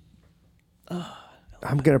so.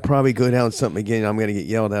 I'm gonna probably go down something again. I'm gonna get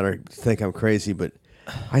yelled at or think I'm crazy, but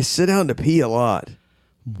I sit down to pee a lot.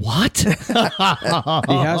 What? he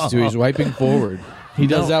has to. He's wiping forward. He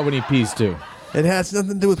does that when he pees too. It has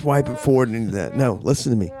nothing to do with wiping forward and any of that. No,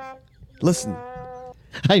 listen to me. Listen.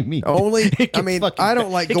 I mean, Only- it I gets mean, fucking I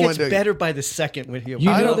don't like it going gets to- better by the second with you. You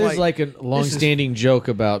I know, don't there's like- like a long-standing joke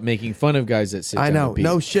about making fun of guys that sit I down know. to pee.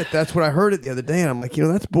 No shit. That's what I heard it the other day. And I'm like,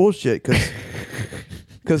 that's bullshit.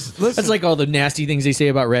 Because listen, That's like all the nasty things they say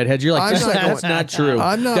about redheads. You're like, I'm not that's going- not true.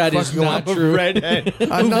 I'm not That is fucking not going- true. redhead.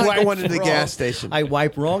 I'm not Wipe going to the wrong. gas station. I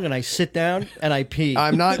wipe wrong and I sit down and I pee.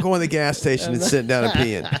 I'm not going to the gas station and sitting down and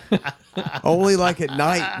peeing. Only like at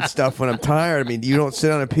night and stuff when I'm tired. I mean, you don't sit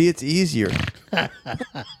down and pee. It's easier.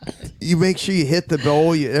 You make sure you hit the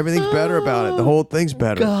bowl. Everything's better about it. The whole thing's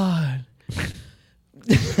better. God.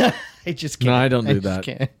 I just can't. No, I don't do just that.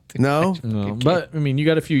 Can't. No? No, but I mean, you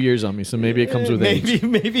got a few years on me, so maybe it comes with age.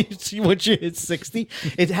 Maybe once you hit 60,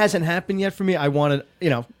 it hasn't happened yet for me. I wanted,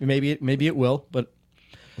 maybe it will, but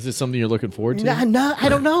Is it something you're looking forward to? no, I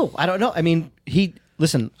don't know. I mean,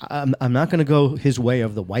 listen. I'm not going to go his way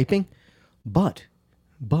of the wiping, but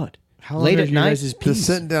How long late are at your night. guys' The peas?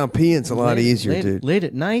 sitting down peeing's a lot easier, dude. Late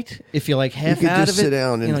at night, if you're like half could out just of it, sit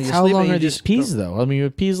down and- you're How sleeping, long you are these just peas, though? I mean,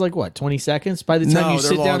 peas like what, 20 seconds? By the time No, you they're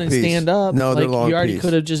sit down long and peas. stand up, No, they're like, long you already peas.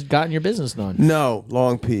 could have just gotten your business done. No,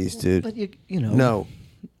 long peas, dude. But you know. No.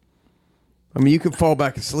 I mean, you can fall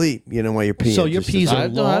back asleep, while you're peeing. So your Just- peas are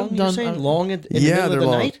I've done- long. I've You're done- saying long in the Yeah, middle of they're the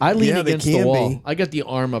long. night? I lean Yeah, they against the can wall. be. I got the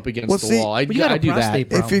arm up against Well, the see, wall. I But you got a do that prostate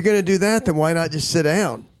problem. If you're going to do that, then why not just sit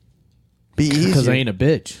down? Be easier. because I ain't a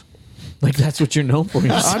bitch. Like, that's what you're known for.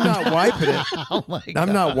 I'm not wiping it. Oh my God.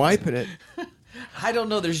 I'm not wiping it. I don't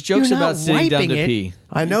know. There's jokes You're not about sitting down wiping to it. pee.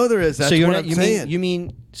 I know there is. That's so you're what not, I'm saying. you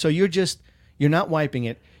mean so you're not wiping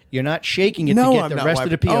it. You're not shaking it No, to get I'm the not rest of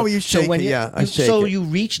the wiping- pee. Oh, you shake when it, yeah, I shake So it. you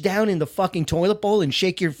reach down in the fucking toilet bowl and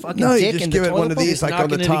shake your fucking No, you dick just in give the it toilet one of bowl? these, like on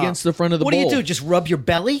the Knocking it top. against the front of the What bowl. do you do? Just rub your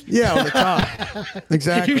belly? Yeah, on the top.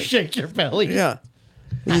 Exactly. You shake your belly. Yeah.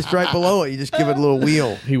 And just right below it, you just give it a little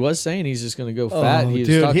wheel. He was saying he's just going to go fat. He was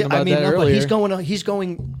dude, talking about that no, but earlier. he's going. He's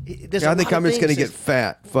going. There's Yeah, I a think lot I'm of just going to things. get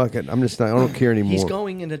fat. Fuck it. I'm just not. I don't care anymore. He's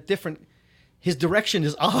going in a different. His direction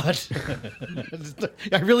is odd.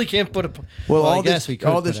 I really can't put a. Well, I all guess this, we could,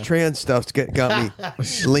 all this but, trans stuff's got me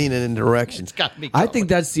leaning in directions. got me. I going. think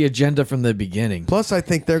that's the agenda from the beginning. Plus, I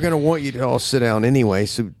think they're going to want you to all sit down anyway.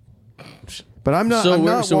 So, but I'm not. So I'm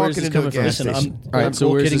where- not so where's walking this into a coming from? gas Listen, station All right, so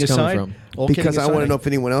all where's kidding this coming aside, from? all kidding because I want to aside, know if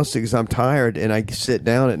anyone else because I'm tired and I sit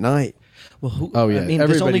down at night. Well, who, Oh, yeah. I mean, there's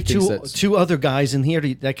Everybody only thinks two that's- two other guys in here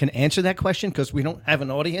that can answer that question because we don't have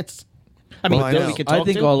an audience. I mean, Well, I that know. we can I talk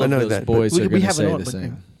think to. all I of know those that, but boys are we going to have say an the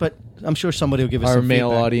same. but I'm sure somebody will give us Our some male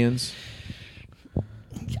feedback. audience.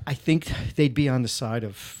 I think they'd be on the side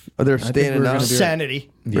of Or they're think standing we're up. gonna be-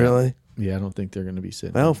 sanity. Yeah. Really? Yeah, I don't think they're going to be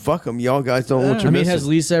sitting. Well, fuck them. Y'all guys don't want I your mean, missing. has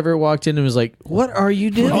Lisa ever walked in and was like, "What are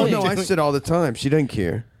you doing?" Oh no, I sit all the time. She doesn't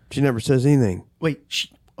care. She never says anything. Wait,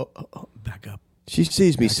 back up. She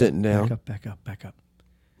sees me sitting down. Back up.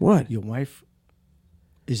 What? Your wife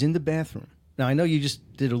is in the bathroom. Now, I know you just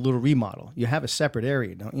did a little remodel. You have a separate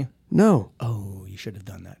area, don't you? No. Oh, you should have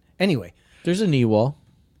done that. Anyway. There's a knee wall.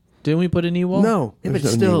 Didn't we put a knee wall? No. Yeah, but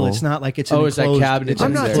there's no still, knee it's wall. not like it's Oh, an it's that enclosed- cabinet it's I'm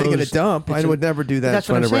an not there. taking a enclosed- dump. I it's a- would never do that That's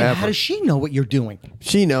in what I'm front of her saying. ever. How does she know what you're doing?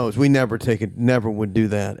 She knows. We never never would do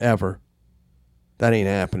that ever. That ain't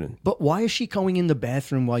happening. But why is she going in the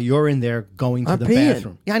bathroom while you're in there going to I'm the peeing.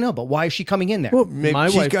 bathroom? Yeah, I know, but why is she coming in there? Well, maybe My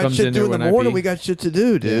she's wife got comes shit in to do there in the when I morning. pee. We got shit to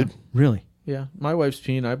do, dude. Really? Yeah, my wife's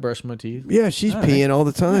peeing. I brush my teeth. Yeah, she's All right. peeing all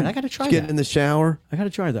the time. All right, I gotta try She's getting that. in the shower. I got to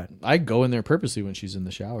try that. I go in there purposely when she's in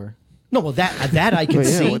the shower. No, well, that I can Well,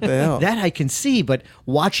 yeah, see. what the hell? That I can see, but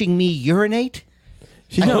watching me urinate,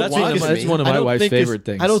 She's I not don't That's one, of watching my, me. that's one of I my don't wife's think is- favorite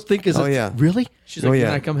things. I don't think is. Oh, yeah. Really? She's like, Oh, yeah.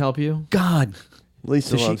 "Can I come help you?" God,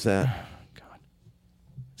 Lisa Does she- loves that. God,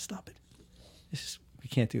 stop it. We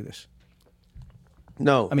can't do this.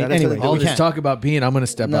 No, I mean, that has anyway, nothing to do I'll with- we just can't. talk about peeing. I'm going to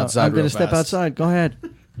step No, outside. I'm going real to step fast. outside. Go ahead.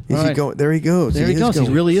 Is All he right. going? There he goes. There he is goes. He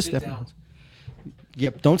going. really is Sit stepping. down.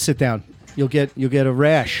 Yep. Don't sit down. You'll get a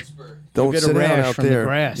rash. Don't get a sit down rash out from the there.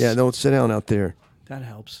 grass. Yeah, don't sit down out there. That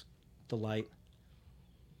helps. The light.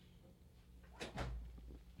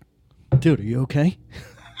 Dude, are you okay?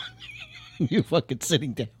 You fucking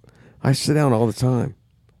sitting down. I sit down all the time.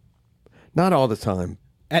 Not all the time.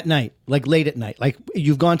 At night, like late at night. Like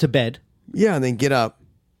you've gone to bed. Yeah, and then get up.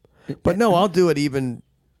 But no, I'll do it even.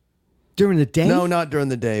 During the day? No, not during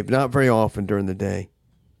the day. But not very often during the day.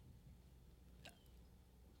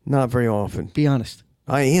 Not very often. Be honest.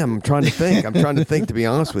 I am. I'm trying to think. I'm trying to think. To be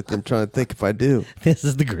honest with you, I'm trying to think if I do. This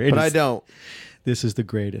is the greatest. But I don't. This is the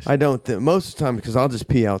greatest. I don't think most of the time because I'll just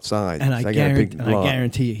pee outside. and I 'cause got a big blowout.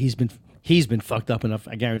 guarantee you, he's been fucked up enough.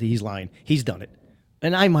 I guarantee he's lying. He's done it.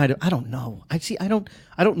 And I might have. I don't know. I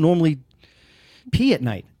don't normally pee at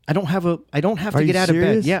night. I don't have to Are get you out of bed.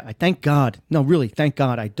 serious? Yeah. I thank God. No, really. Thank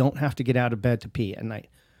God. I don't have to get out of bed to pee at night.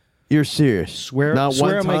 You're serious? Swear. Not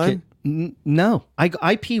swear one on my time. kid- No.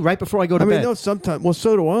 I pee right before I go to I mean, bed. no. Sometimes. Well,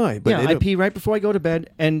 so do I. But Yeah, it I don't- pee right before I go to bed,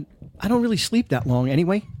 and I don't really sleep that long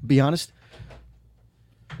anyway, be honest.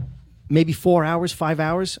 Maybe 4 hours, 5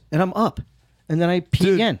 hours, and I'm up. And then I pee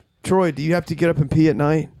Dude, again. Troy, do you have to get up and pee at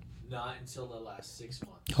night? Not until the last 6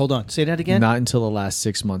 months. Hold on. Say that again? Not until the last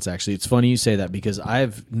 6 months, actually. It's funny you say that because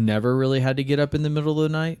I've never really had to get up in the middle of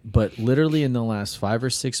the night, but literally in the last 5 or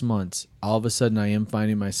 6 months, all of a sudden I am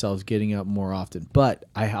finding myself getting up more often. But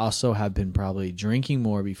I also have been probably drinking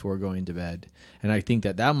more before going to bed, and I think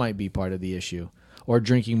that might be part of the issue. Or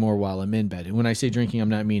drinking more while I'm in bed. And when I say drinking, I'm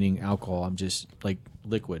not meaning alcohol. I'm just like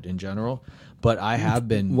liquid in general. But I have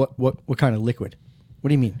been What kind of liquid? What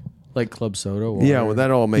do you mean? like club soda. Water. Yeah, well,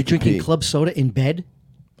 that all You're makes you drinking pee. club soda in bed?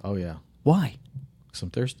 Oh yeah, Why? 'cause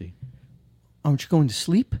I'm thirsty. Aren't you going to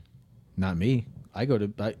sleep? Not me. I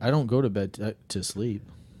don't go to bed to sleep.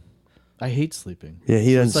 I hate sleeping. Yeah,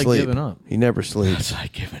 he doesn't It's like sleep. giving up. He never sleeps.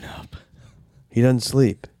 like giving up. He doesn't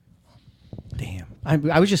sleep. Damn.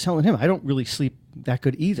 I was just telling him I don't really sleep that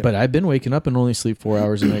good either. But I've been waking up and only sleep 4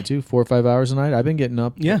 hours a night too. 4 or 5 hours a night. I've been getting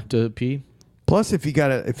up Yeah. to pee. Plus, if you got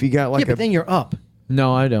like yeah, but a then you're up.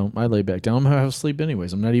 No, I don't. I lay back down. I'm half asleep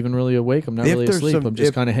anyways. I'm not even really awake. I'm not If really there's asleep. some- I'm just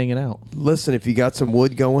if- kind of hanging out. listen, if you got some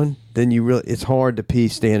wood going, then it's hard to pee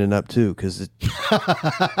standing up too, because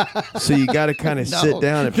so you got to kind of sit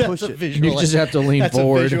down and push it. You just have to lean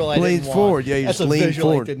forward. Lean forward. Yeah, you just lean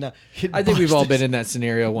forward. I think we've all been in that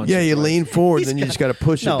scenario once. Yeah, or you twice. lean forward, then you just got to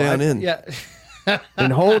push it down in. Yeah.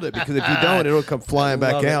 and hold it, because if you don't, it'll come flying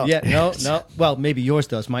back Love it. out. Yeah, no. Well, maybe yours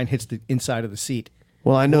does. Mine hits the inside of the seat.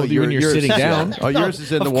 Well, I know Well, when you're yours sitting is- down. Oh, yours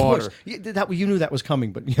is in the Of water. course. You knew that was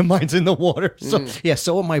coming, but mine's in the water. So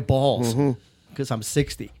so are my balls, because I'm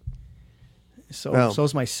 60.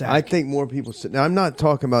 So's my sack. I think more people sit. Now, I'm not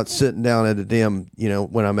talking about sitting down at a damn,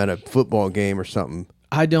 when I'm at a football game or something.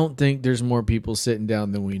 I don't think there's more people sitting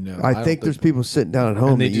down than we know. I think there's people sitting down at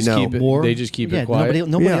home and they that just keep it. More? They just keep yeah, it quiet.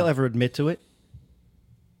 Nobody Yeah. will ever admit to it.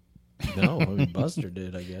 No, I mean, Buster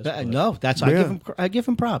did, I guess. but- No, that's Yeah. I give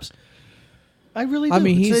him props. I really do. I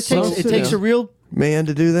mean, he's it takes so- a real Man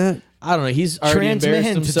to do that. I don't know. He's already Trans embarrassed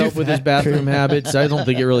man to himself do with his that. bathroom habits. I don't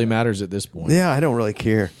think it really matters at this point. Yeah, I don't really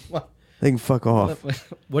care. Well, They can fuck off.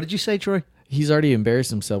 what did you say, Troy? He's already embarrassed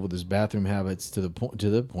himself with his bathroom habits to the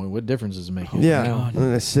point. What difference does it make? Yeah,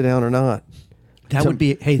 whether they sit down or not. That would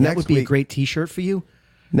be that next would be a week- great T-shirt for you.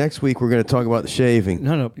 Next week we're going to talk about the shaving.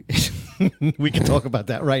 No, we can talk about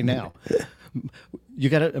that right now. You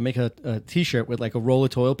got to make a T-shirt with like a roll of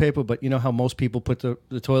toilet paper, but you know how most people put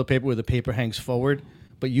the toilet paper where the paper hangs forward,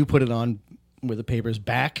 but you put it on where the paper's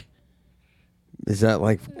back. Is that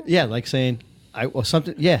like? Yeah, like saying or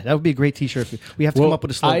something. Yeah, that would be a great T-shirt. We have to come Well, up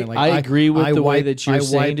with a slogan. I agree with the way that you're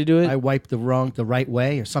saying to do it. I wipe the right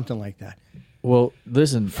way, or something like that. Well,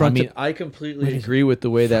 listen. Front to- I completely What is agree with the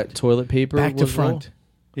way that toilet paper Back to was front. rolled,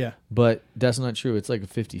 Yeah. but that's not true. It's like a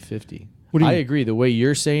 50-50. What do you I mean? agree. The way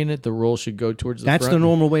you're saying it, the roll should go towards the That's front. the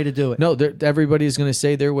normal way to do it. No, everybody's going to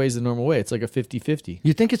say their way is the normal way. It's like a 50-50.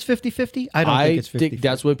 You think it's 50-50? I don't think it's 50.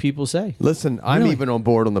 That's what people say. Listen, I'm Really? even on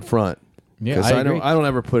board on the front. Yeah, 'Cause I I don't. agree. I don't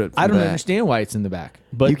ever put it. I don't back. understand why it's in the back,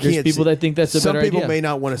 but You there's can't people see- that think that's a Some better people idea. may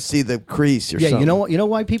not want to see the crease or Yeah, something. you know what? You know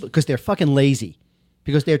why people? Because they're fucking lazy.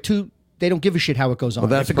 Because they don't give a shit how it goes on.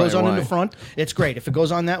 that's if it goes on probably in the why. front, it's great. If it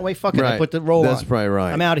goes on that way, fuck it. I Right. put the roll on. That's probably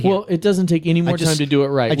right. I'm out of here. Well, it doesn't take any more time to do it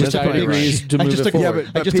right. I just which took a big agree is shit. to I move just it took a- forward.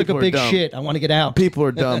 but I just took a people are big dumb. shit. I want to get out. People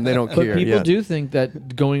are dumb. They don't But care. people Yeah. do think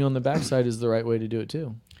that going on the backside is the right way to do it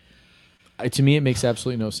too. To me, it makes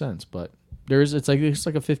absolutely no sense. But it's like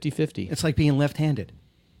a 50-50. It's like being left-handed.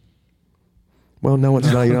 Well, no,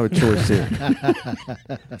 it's not. You don't have a choice here.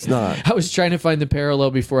 It's not. I was trying to find the parallel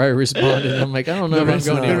before I responded. I'm like, I don't know if I'm it's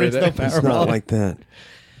going not. anywhere There with is that. It's not like that.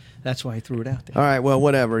 That's why I threw it out there. All right. Well,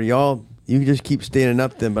 whatever. Y'all, you just keep standing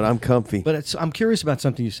up then, but I'm comfy. But I'm curious about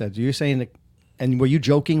something you said. You're saying that, and were you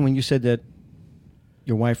joking when you said that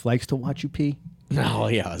your wife likes to watch you pee? No,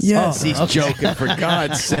 yes. Yes, Oh, he's okay. joking, for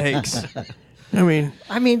God's sakes. I mean,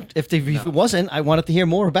 If it wasn't, I wanted to hear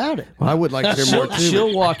more about it. I would like to hear more too.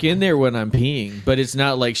 She'll walk in there when I'm peeing, but it's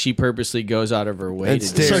not like she purposely goes out of her way And to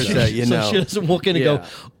stares do at it. you. So know. she doesn't walk in and Yeah.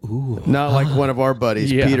 go, ooh. Not like one of our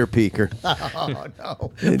buddies, Yeah. Peter Peeker. Oh,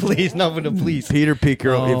 no. Please, no, please. Peter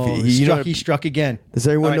Peeker. Oh, If you know what he struck again. does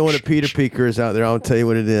everyone All right, know what a shh, Peter shh. Peeker is out there? I'll tell you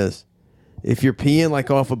what it is. If you're peeing like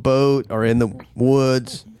off a boat or in the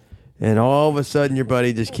woods, and all of a sudden your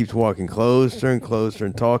buddy just keeps walking closer and closer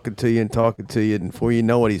and talking to you, and before you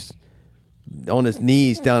know it, he's on his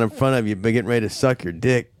knees down in front of you, getting ready to suck your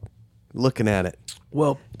dick, looking at it.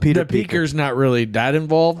 Well, Peter the peeker's not really that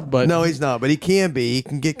involved, but No, he's not, but he can be. He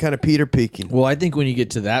can get kind of Peter Peeking. Well, I think when you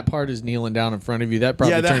get to that part is kneeling down in front of you, that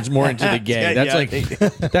probably Yeah, that- turns more into the gay. Yeah, That's yeah, I like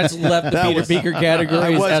think- that's left the That Peter was- Peeker category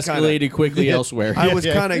I has was escalated kinda- quickly elsewhere. I was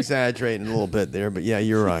kind of exaggerating a little bit there, but yeah,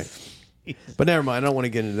 you're right. But never mind. I don't want to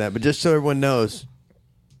get into that. But just so everyone knows,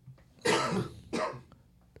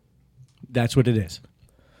 That's what it is.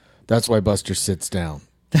 That's why Buster sits down.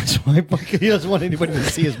 That's why he doesn't want anybody to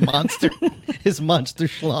see his monster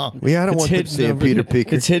schlong. I don't want them seeing Peter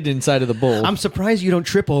Peeker. It's hidden inside of the bowl. I'm surprised you don't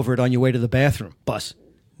trip over it on your way to the bathroom, Bus.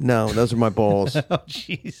 No, those are my balls. Oh,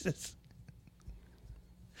 Jesus.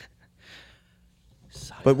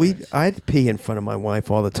 But I'd pee in front of my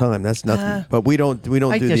wife all the time. That's nothing. But we don't I do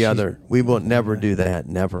guess the she's- other. We will never do that.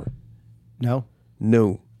 Never. No?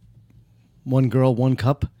 No. One girl, one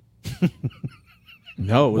cup?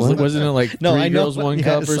 no, wasn't it like No, three I know. girls, one Yeah,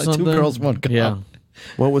 cup it's or like two something? girls, one cup. Yeah,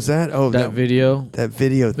 What was that? Oh, that video. That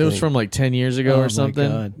video It thing. was from like 10 years ago Oh, my or something.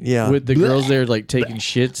 God. Yeah. With the girls there like taking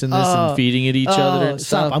shits in this and feeding it each other and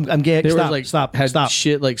stop. stuff. I'm gay. They Stop, were like stop, had stop.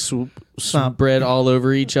 shit like Stop. spread all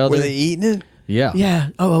over each other. Were they eating it? Yeah. Yeah.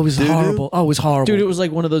 Oh, it was Doo-doo? horrible. Oh, it was horrible. Dude, it was like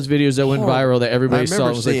one of those videos that went Horrible. viral that everybody I saw.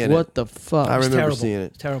 remember It was like, seeing it. what the fuck? I remember terrible. seeing it.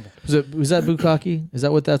 It's terrible. Was that bukkake? Is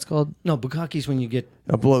that what that's called? No, bukkake's when you get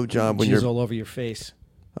A blowjob when jizz you're. all over your face.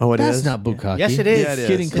 Oh, it is. That's not bukkake. Yes, it is. Yeah, it is.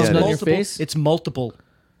 Getting Yeah, cum it on is. your Multiple- face? It's multiple.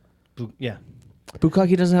 Yeah.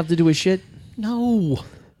 Bukkake doesn't have to do with shit. No.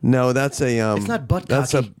 No, that's a. It's not butt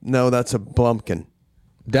That's cocky. no, that's a blumpkin.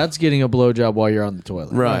 That's getting a blowjob while you're on the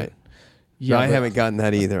toilet. Right. Yeah, I haven't gotten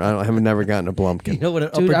that either. I haven't never gotten a Blumpkin. You know what an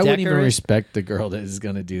Dude, upper I wouldn't decker even is? respect the girl that is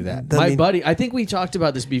going to do that. I My mean- buddy, I think we talked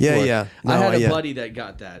about this before. Yeah. I No, had a yeah. buddy that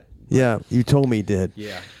got that. Yeah, you told me he did.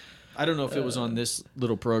 Yeah. I don't know if it was on this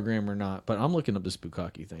little program or not, but I'm looking up this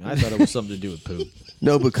bukkake thing. I thought it was something to do with poop.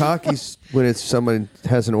 No, bukkake's when it's someone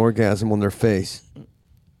has an orgasm on their face.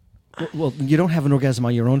 Well, you don't have an orgasm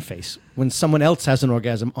on your own face. When someone else has an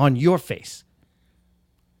orgasm on your face.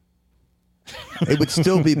 It would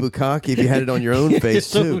still be bukkake if you had it on your own face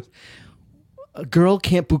So, too. a girl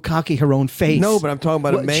can't bukkake her own face. No, but I'm talking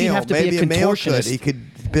about a She'd male. have to be Maybe a male could. contortionist. He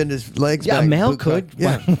could bend his legs Yeah, back. a male bukkake. could.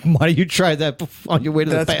 Yeah, Why don't you try that on your way to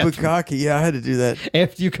the that's bathroom? bukkake. Yeah, I had to do that.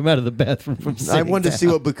 After you come out of the bathroom from I sitting wanted to see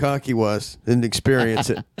down. what bukkake was and experience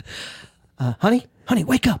it. Honey,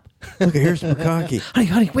 wake up. Look, here's bukkake.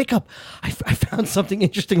 Honey, wake up. I found something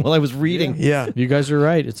interesting while I was reading. Yeah. You guys are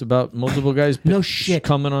right. It's about multiple guys No shit.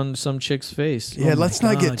 coming on some chick's face. Yeah, let's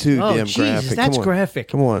not God. get too Oh, damn Jesus, graphic. that's Come on. graphic.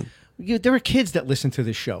 Come on. There are kids that listen to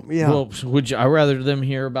this show. Yeah. Well, would you? I'd rather them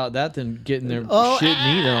hear about that than getting their shit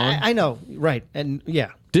kneed on. I know, right? And yeah,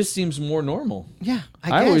 This seems more normal. yeah.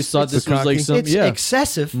 I always thought this was like bukkake. some. it's Yeah.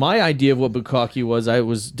 excessive. My idea of what bukkake was, I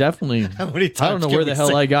was definitely. many I times don't know can where we the hell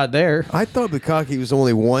say- I got there. I thought bukkake was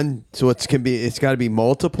only one, so it's got to be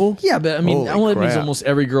multiple. Yeah, but I mean, Holy that means crap. almost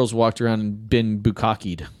every girl's walked around and been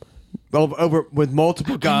bukkakeed. Over with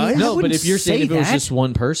multiple guys. No, but wouldn't if you're saying say if it was that. just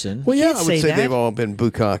one person, Well, yeah, can't I would say say that. they've all been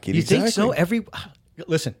bukkake. You think so?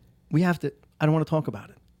 Listen, we have to. I don't want to talk about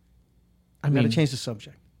it. I I'm going mean, to change the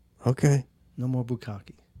subject. Okay. No more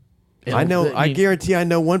bukkake. I know. I guarantee I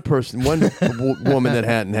know one person, one woman that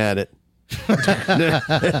hadn't had it.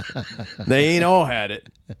 They ain't all had it.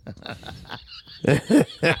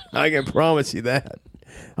 I can promise you that.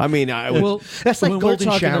 I mean, I would. Well, That's like when we're golden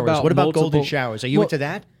talking showers. about What about golden multiple- showers? Are you Well- into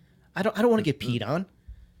that? I don't want to get peed on.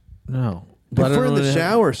 no. But I don't for in know the that-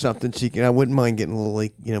 shower or something, I wouldn't mind getting a little,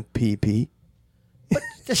 like, pee.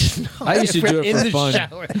 I used to do it in for the fun.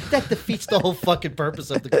 shower. That defeats the whole fucking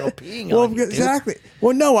purpose of the girl peeing Well, on you. dude. exactly.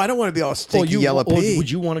 Well, no, I don't want to be all stinky yellow or pee. would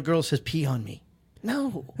you want a girl that says pee on me?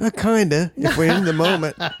 No. Kinda. If we're in the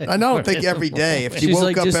moment, I don't think every day. If she She's woke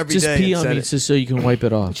like, up just, every just day pee and on said me it. just so you can wipe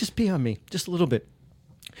it off. Just pee on me. Just a little bit.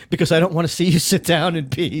 Because I don't want to see you sit down and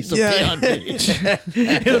pee. So Yeah. pee on me.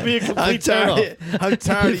 It'll be a I'm complete turn off. tired. I'm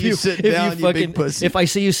tired of you sitting down, you big pussy. If I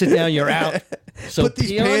see you sit down, you're out. So Put these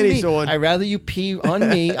pee on panties me. on. I'd rather you pee on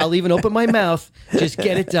me. I'll even open my mouth. Just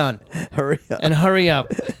get it done. Hurry up. And hurry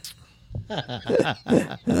up.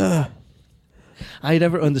 I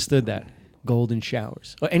never understood that. Golden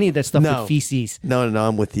showers. Or any of that stuff No. with feces. No,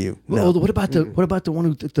 I'm with you. Well, No. what about the one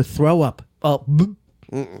who the throw up? Oh,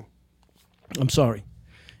 I'm sorry.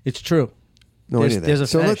 It's true. No, there's- any of that. there's a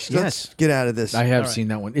so fetish, let's get out of this. I have seen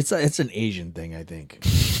that one. It's an Asian thing, I think.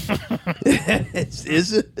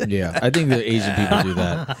 Is it? Yeah, I think the Asian people do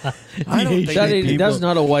that. I don't think they That's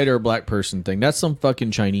not a white or a black person thing. That's some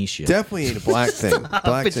fucking Chinese shit. definitely ain't a black thing.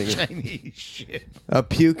 Black It's thing. Chinese shit.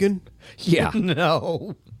 Puking. Yeah,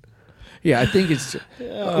 No. yeah. I think it's. We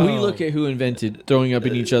look at who invented throwing up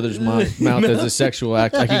in each other's mouth as a sexual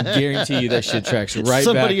act. I can guarantee you that shit tracks right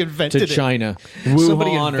Somebody back invented to it. China,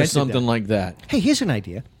 Somebody Wuhan, or invented something that. like that. Hey, here's an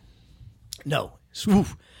idea. No.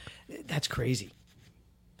 Swoof. That's crazy.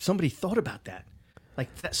 Somebody thought about that. Like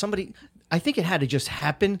somebody. I think it had to just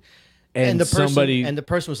happen. And the person, somebody- and the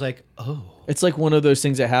person was like, "Oh, It's like one of those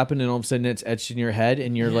things that happen, and all of a sudden it's etched in your head,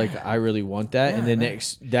 and you're like, "I really want that." and then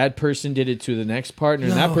that person did it to the next partner,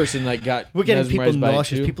 and that No. person like got we're getting people mesmerized by it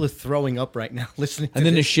nauseous. too. People are throwing up right now listening." To And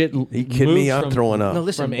then the this. shit. Are you kidding me? I'm throwing up. No,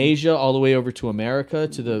 listen. From Asia all the way over to America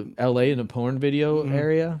to the LA in the porn video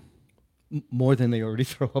area. more than they already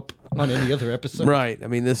throw up on any other episode. Right. I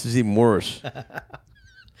mean, this is even worse.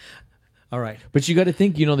 All right. But you got to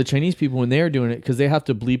think, the Chinese people when they're doing it, because they have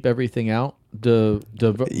to bleep everything out. The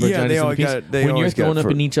vaginas they and always the got it- they when you're always got throwing it up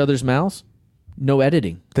for- in each other's mouths, no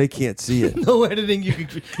editing. They can't see it. No editing.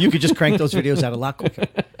 You could just crank those videos out a lot quicker.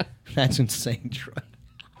 That's insane, Troy.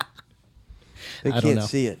 They I don't can't know.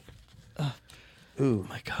 see it. Ooh.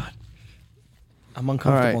 My God. I'm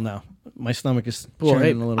uncomfortable All now. My stomach is Well, churning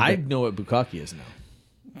hey, a little I bit. know what bukkake is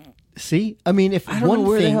now. See, I mean, if I don't one know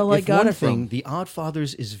where the thing, hell I if got one it from. thing, the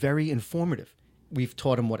Oddfathers is very informative. We've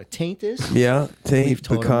taught them what a taint is. Yeah. We've Taint,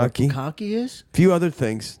 taught them what bukkake. bukkake is. A few other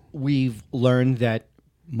things. We've learned that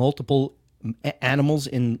multiple animals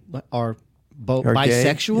are Are gay,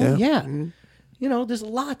 bisexual. yeah. Yeah. There's a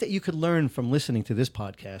lot that you could learn from listening to this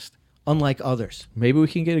podcast, unlike others. Maybe we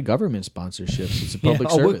can get a government sponsorship. It's a Yeah. public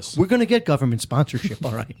Oh, service. We're going to get government sponsorship,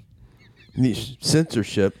 all right.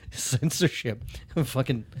 Censorship. Censorship.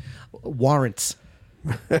 Fucking warrants.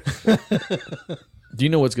 Do you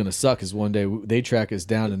know what's gonna suck is one day they track us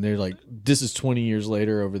down and they're like, "This is 20 years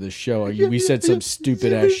later over this show. We said some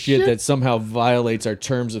stupid ass shit that somehow violates our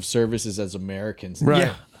terms of services as Americans."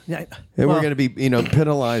 Right. Yeah. And Well, we're going to be,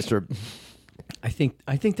 penalized or I think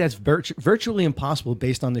that's virtually impossible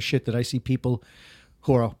based on the shit that I see people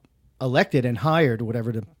who are elected and hired or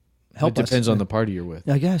whatever to help It us. depends on the party you're with.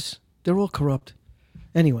 I guess they're all corrupt.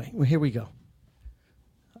 Anyway, well, here we go.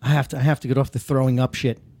 I have to get off the throwing up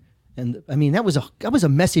shit. And I mean that was a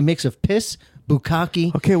messy mix of piss,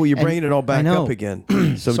 bukkake. okay. Well, you're and- bringing it all I back know. up again,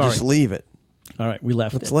 so Sorry. just leave it. All right, we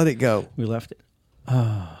left Let's it. let it go. We left it.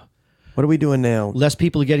 What are we doing now? Less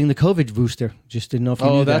people are getting the COVID booster. Just didn't know if you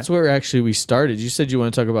knew Oh, that's that. where actually we started. You said you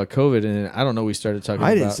want to talk about COVID, and I don't know. We started talking.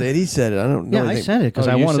 I about... didn't say it. He said it. I don't know. Yeah, I anything. said it because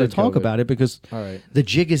Oh, I you wanted to said talk COVID. about it because All right. the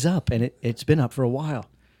jig is up and it's been up for a while.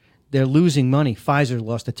 They're losing money. Pfizer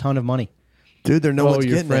lost a ton of money. Dude, no Oh, one's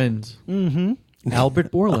your getting friends.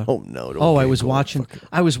 Albert Bourla. Oh no! don't Oh, I get was going. watching.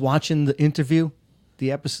 I was watching the interview,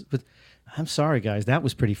 the episode. But I'm sorry, guys. That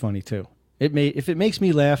was pretty funny too. If it makes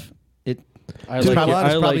me laugh, it. I It's like probably- your,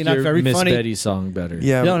 it's I probably like not your very Miss funny. Betty song better.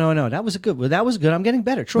 Yeah, No. That was a good. Well, that was good. I'm getting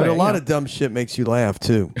better. Troy, but a lot you know, of dumb shit makes you laugh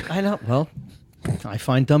too. I know. Well, I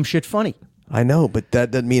find dumb shit funny. I know, but that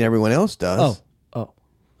doesn't mean everyone else does. Oh.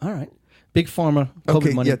 All right. Big Pharma. COVID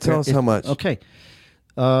Okay, money. yeah, tell us how much. Okay.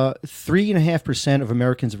 3.5% of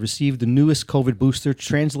Americans have received the newest COVID booster,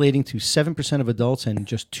 translating to 7% of adults and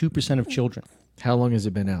just 2% of children. How long has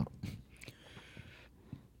it been out?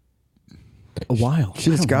 A while.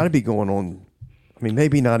 Shit, it's got to be going on. I mean,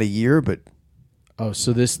 maybe not a year, but Oh,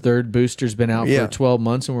 so this third booster's been out Yeah. for 12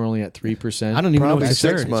 months, and we're only at 3%. I don't even know Probably if it's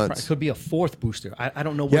 6 third. months. It could be a fourth booster. I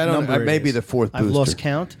don't know what Yeah, I don't- number it may be is. the fourth I've lost booster.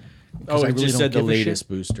 count. Oh, 'cause it I really just don't said the give a shit. latest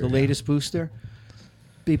booster. The latest booster.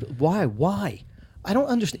 Why? I don't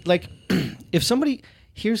understand. Like, if somebody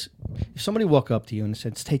walked up to you and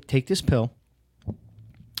said, "Take this pill,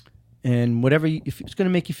 and whatever, if it's going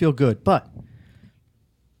to make you feel good, but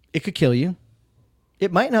it could kill you.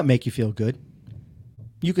 It might not make you feel good.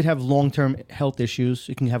 You could have long-term health issues.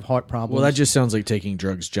 You can have heart problems. Well, that just sounds like taking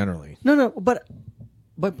drugs generally. No, but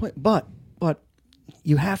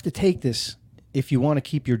you have to take this if you want to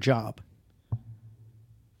keep your job.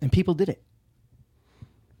 And people did it.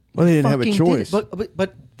 well, they didn't have a Fucking did it. choice.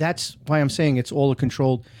 But that's why I'm saying it's all a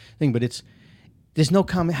controlled thing. But there's no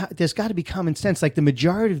common. There's got to be common sense. Like the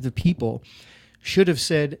majority of the people should have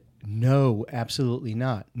said no, absolutely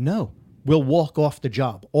not. No, we'll walk off the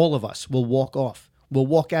job. All of us will walk off. We'll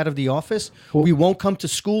walk out of the office. We won't come to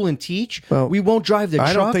school and teach. Well, we won't drive the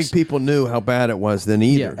trucks. I don't think people knew how bad it was then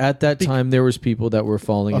either. At that time, there was people that were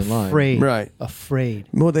falling in line. afraid. Right. Afraid.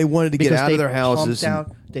 Well, they wanted to get Because out of they their houses.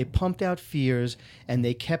 They pumped out fears, and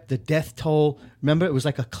they kept the death toll. Remember, it was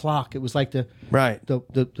like a clock. It was like the Right. the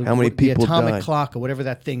How many people the atomic died. clock or whatever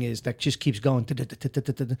that thing is that just keeps going.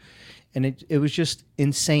 And it was just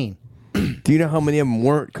insane. Do you know how many of them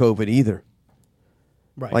weren't COVID either?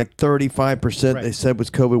 Right. Like 35% Right. they said was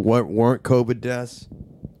COVID weren't COVID deaths.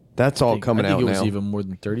 That's all coming I think out it was now. even more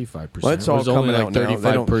than 35%. Well, it's all it was only coming like out now.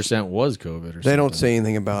 They don't- 35% was COVID or something. They don't say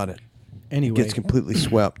anything about it. It Anyway, gets completely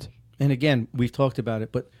swept. and again, we've talked about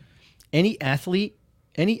it, but any athlete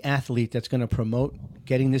that's going to promote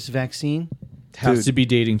getting this vaccine Has Dude. to be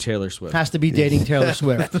dating Taylor Swift. has to be dating Taylor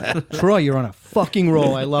Swift. Troy, you're on a fucking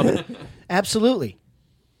roll. I love it. Absolutely.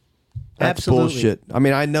 That's Absolutely. bullshit. I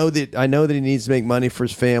mean, I know that he needs to make money for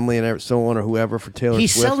his family and so on or whoever for Taylor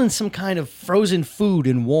He's Swift. selling some kind of frozen food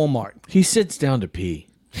in Walmart. He sits down to pee.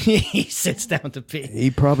 He sits down to pee. He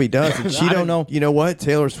probably does. And she I don't know. You know what?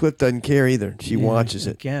 Taylor Swift doesn't care either. She watches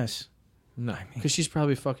I it. guess. No, because she's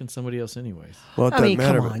probably fucking somebody else anyways. Well, it I doesn't mean,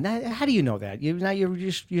 matter. come on. How do you know that?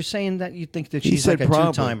 You're saying that you think that He she's said like a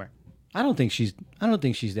probably. two-timer. I don't think she's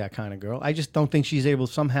that kind of girl. I just don't think she's able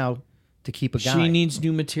somehow to keep a guy. She needs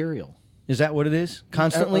new material. Is that what it is?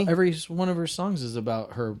 Constantly? Every one of her songs is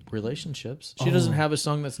about her relationships. She doesn't have a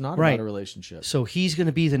song that's not Right. about a relationship. So he's going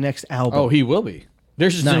to be the next album. Oh, he will be.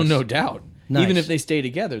 There's Nice. no doubt. Nice. Even if they stay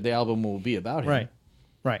together, the album will be about him. Right.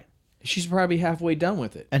 Right. She's probably halfway done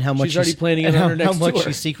with it. And how much she's already she's- planning and it on how, her next how much tour.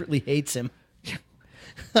 she secretly hates him.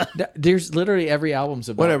 There's literally every album's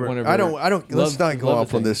about Whatever. one of I her don't. Let's not go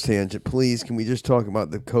off on things. this tangent, please. Can we just talk about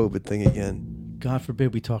the COVID thing again? God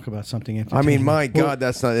forbid we talk about something I entertaining. mean, my Well, God,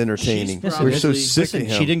 that's not entertaining. She's We're so probably- sick listen, of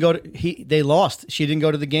him. she didn't go to. They lost. She didn't go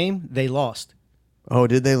to the game. They lost. Oh,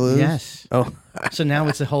 did they lose? Yes. Oh, So now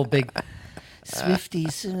it's a whole big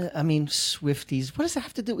Swifties. Swifties. What does that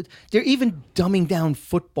have to do with? They're even dumbing down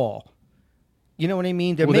football. You know what I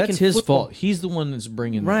mean? They're Well, making that's his football- fault. He's the one that's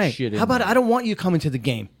bringing that Right. shit in. How about there. I don't want you coming to the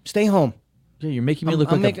game. Stay home. Yeah, you're making me I'm-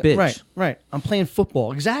 look I'm like making- a bitch. Right. I'm playing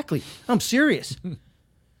football. Exactly. I'm serious.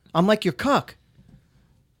 I'm like your cuck.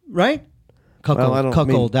 right? Cuckold. Well, I don't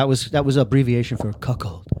Cuckold. mean- That was abbreviation for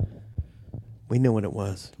cuckold. We know what it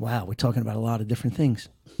was. Wow, we're talking about a lot of different things.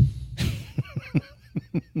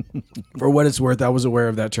 For what it's worth, I was aware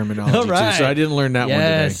of that terminology All right. too, so I didn't learn that one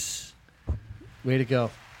today. Yes. Way to go.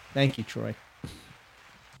 Thank you, Troy.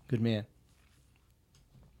 Good man.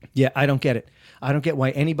 Yeah, I don't get it. I don't get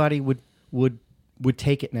why anybody would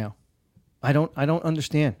take it now. I don't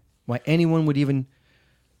understand why anyone would even,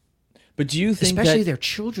 But do you think especially that? their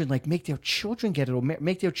children, like make their children get it or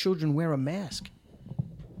make their children wear a mask.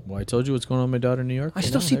 Well, I told you what's going on with my daughter in New York. I right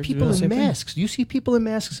still now. see They're people doing the in same thing. masks. Do you see people in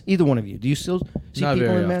masks? Either one of you. Do you still see Not people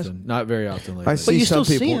very in masks? often. Not very often. Lately. I see you some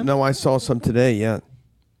still see people. 'em. No, I saw some today. Yeah.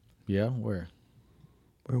 Yeah, where?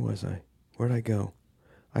 Where was I? Where'd I go?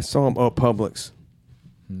 I saw them. Oh, Publix.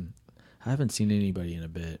 I haven't seen anybody in a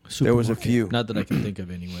bit. There was a few. Not that I can think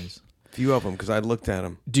of, anyways. Few of them because I looked at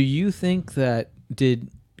them. Do you think that did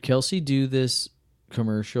Kelsey do this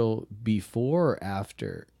commercial before or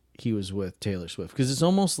after he was with Taylor Swift? Because it's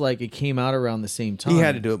almost like it came out around the same time. He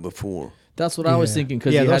had to do it before. That's what I was thinking.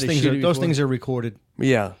 Because yeah, he those had to things shoot are it those before. things are recorded.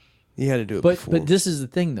 Yeah, he had to do it But before. but this is the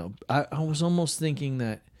thing though. I was almost thinking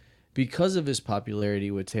that because of his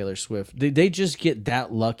popularity with Taylor Swift, they just get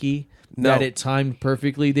that lucky that it timed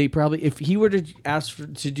perfectly. They probably, if he were to ask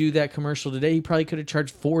to do that commercial today, he probably could have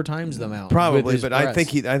charged 4 times the amount. Probably, with his but I press.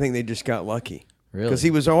 think they just got lucky. Really? Because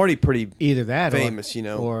he was already pretty Either that famous, or,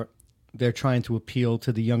 or they're trying to appeal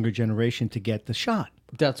to the younger generation to get the shot.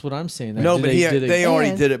 That's what I'm saying. No, Did but they already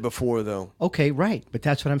And- did it before, though. Okay, right. But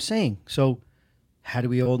that's what I'm saying. So how do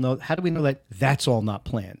we know that that's all not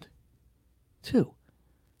planned? Too.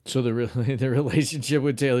 So the relationship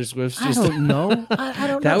with Taylor Swift's I just don't know. I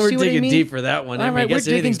don't know. that we're See what I digging mean? deep for that one. All I mean, right, I guess we're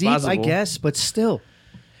digging anything's deep, possible. I guess, but still.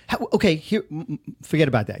 Okay, here. Forget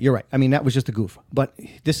about that. You're right. I mean, that was just a goof. But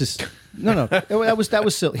this is no. That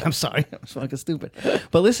was silly. I'm sorry. That was fucking stupid.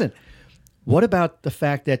 But listen, what about the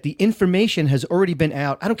fact that the information has already been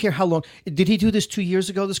out? I don't care how long. Did he do this 2 years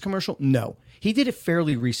ago? This commercial? No, he did it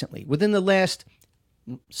fairly recently, within the last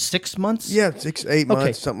 6 months. Yeah, 6, 8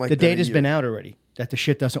 months, something like the that. data's been out already that the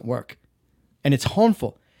shit doesn't work. And it's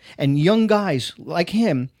harmful. And young guys like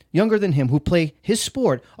him, younger than him, who play his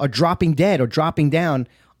sport, are dropping dead or dropping down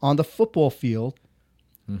on the football field.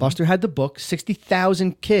 Buster had the book,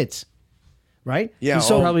 60,000 kids, right? Yeah, And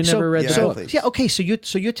so, probably never read the so, book. Yeah, okay, so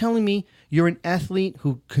you're telling me you're an athlete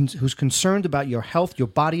who's concerned about your health, your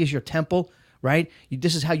body is your temple, right?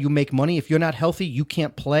 This is how you make money. If you're not healthy, you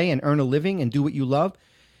can't play and earn a living and do what you love.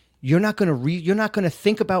 You're not gonna you're not gonna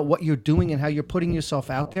think about what you're doing and how you're putting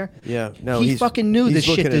yourself out there. Yeah, no, he he's- fucking knew he's this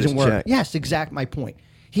shit looking at his doesn't work. check. Yes, exact my point.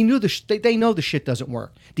 He knew they know the shit doesn't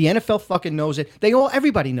work. The NFL fucking knows it.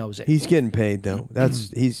 Everybody knows it. He's getting paid, though. That's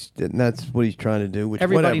what he's trying to do. Which,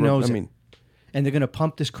 Everybody whatever. knows I it. mean, And they're gonna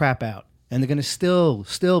pump this crap out. And they're gonna still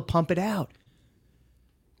pump it out.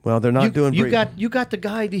 well, they're not doing. You got the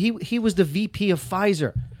guy. He was the VP of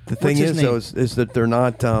Pfizer. the thing What's his is, name? though, is that they're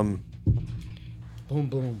not. Boom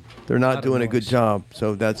boom. They're Lot not of doing a good noise. job.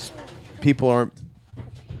 So that's people aren't.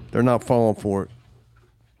 They're not falling for it.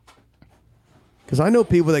 Because I know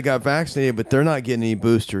people that got vaccinated, but they're not getting any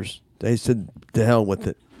boosters. They said, "To hell with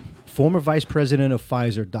it." Former Vice President of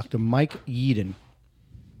Pfizer, Dr. Mike Yeadon,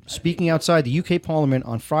 speaking outside the UK Parliament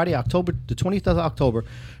on Friday, the 20th of October,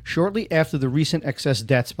 shortly after the recent excess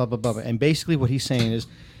deaths, blah, blah, blah. And basically what he's saying is,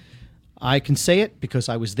 I can say it because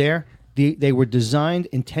I was there. They were designed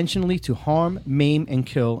intentionally to harm, maim, and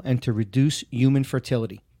kill, and to reduce human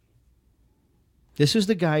fertility. This is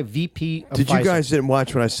the guy, VP of Did Pfizer. you guys didn't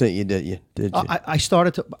watch what I sent you? Did you? Did you? I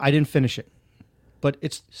started to. I didn't finish it, but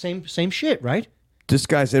it's same shit, right? This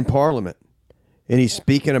guy's in Parliament, and he's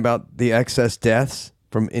speaking about the excess deaths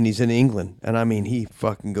and he's in England, and I mean, he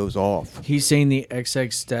fucking goes off He's saying the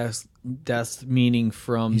XX deaths meaning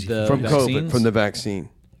from the from vaccines? COVID, from the vaccine.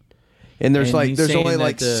 And there's And he's there's saying only that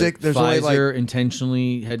like the 6. There's Pfizer only like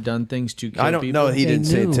intentionally had done things to kill I don't people. know. He They didn't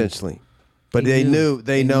say knew. intentionally, but They they knew. knew.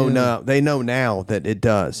 They know knew. now. They know now that it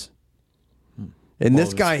does. And this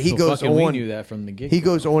Well, guy, he so goes fucking we on. knew that from the get-go. He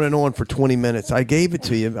goes on and on for 20 minutes. I gave it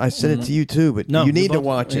to you. I sent it to you too, but No, you we need to both-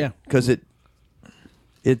 watch yeah. it because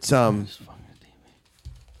it's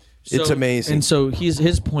amazing. And so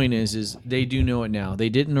his point is they do know it now. They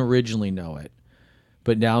didn't originally know it,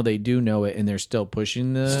 but now they do know it, and they're still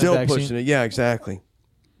pushing the Still vaccine. pushing it. Yeah, exactly.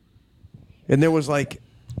 And there was the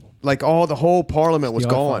whole Parliament was The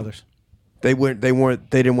gone. Oddfathers. They didn't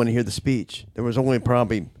want to hear the speech. There was only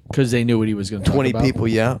probably because they knew what he was going to talk 20 about. people.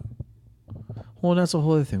 Yeah. Well, that's a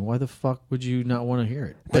whole other thing. Why the fuck would you not want to hear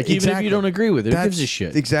it? Like, even if Exactly. you don't agree with it, who That's gives a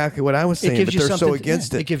shit? exactly what I was saying, but they're so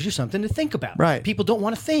against it. It gives you something to think about. Right. People don't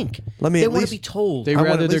want to think. Let me they at want to least- be told. They I wanna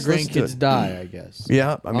rather at their least listen to grandkids it. die, I guess.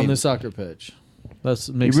 Yeah, I on mean, the soccer pitch. That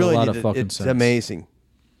you makes really a lot need of to- fucking it's sense. amazing.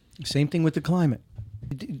 Same thing with the climate.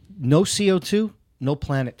 No CO2, no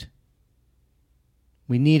planet.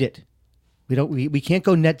 We need it. We can't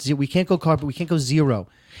go net zero. We can't go carbon. We can't go zero.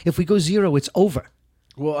 If we go zero, it's over.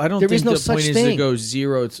 Well, I don't There think is no the such point is to thing. go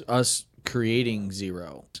zero. It's us creating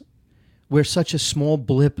zero. We're such a small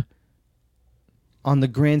blip on the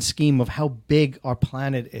grand scheme of how big our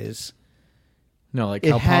planet is. No, like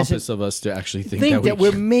It how hasn't- pompous of us to actually think, Think that we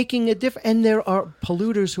we're making a difference. And there are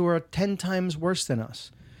polluters who are 10 times worse than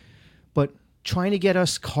us. But trying to get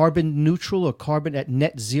us carbon neutral or carbon at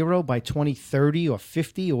net zero by 2030 or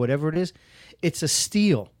 50 or whatever it is, it's a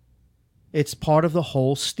steal. It's part of the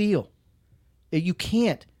whole steal. You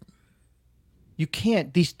can't. You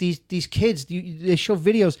can't. These kids, they show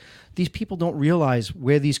videos. These people don't realize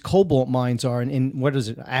where these cobalt mines are in what is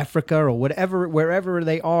it, Africa or whatever, wherever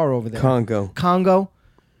they are over there. Congo.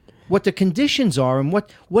 What the conditions are and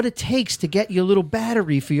what it takes to get your little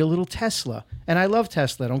battery for your little Tesla. And I love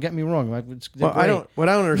Tesla. Don't get me wrong. Well, what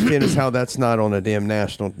I don't understand is how that's not on a damn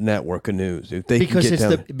national network of news. If they because can it's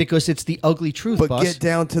get down, because it's the ugly truth. but Bus. get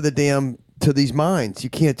down to to these mines. You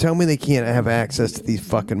can't tell me they can't have access to these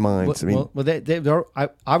fucking mines.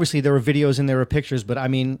 Obviously there are videos and there are pictures, but I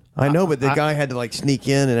mean, I know, but the guy had to like sneak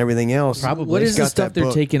in and everything else. Probably. What He's is the got stuff that they're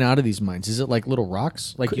book. taking out of these mines? Is it like little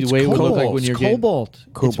rocks? Like the it's way it would look like cobalt. when you're It's getting... cobalt.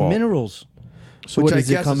 It's Cobalt. minerals. So Which what, I does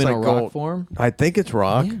it guess come is in a like rock gold. form? I think it's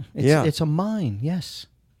rock. Yeah, it's a mine. Yes,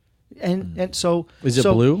 and so Is it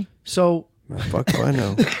blue? So Fuck if I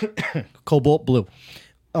know. cobalt blue.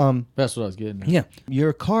 That's what I was getting at. Yeah,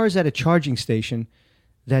 your car's at a charging station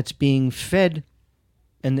that's being fed,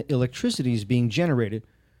 and the electricity is being generated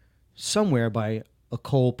somewhere by a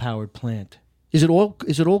coal-powered plant. Is it all?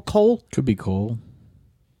 Is it all coal? Could be coal.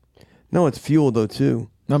 No, it's fuel though too.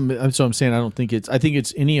 So I'm saying I think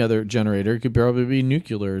it's any other generator. It could probably be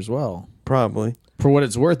nuclear as well. Probably. For what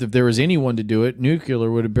it's worth, if there was anyone to do it, nuclear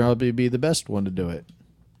would probably be the best one to do it.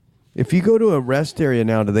 If you go to a rest area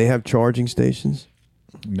now, do they have charging stations?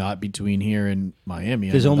 Not between here and Miami.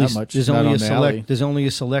 There's I know only that much. there's Not only on a the alley. select there's only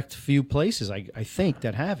a select few places I think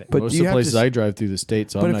that have it. But Most you of the have to places s- I drive through the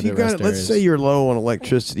state, so But I'm if not you at got, rest let's areas. say you're low on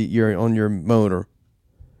electricity, you're on your motor,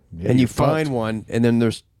 Yeah, and you you're find fucked. one, and then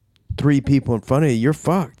there's 3 people in front of you, you're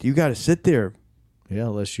fucked. You got to sit there. Yeah,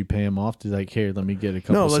 unless you pay them off to like, here, let me get a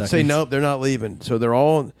couple. No, let's say seconds. nope, they're not leaving. So they're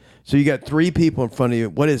all. So you got 3 people in front of you.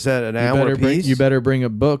 What is that? An hour piece? You better bring a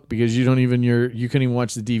book because you couldn't even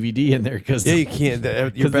watch the DVD in there because Yeah, you can't.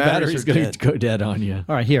 Your the batteries battery's are going dead. to go dead on you.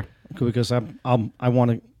 All right, here, because I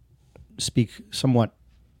want to speak somewhat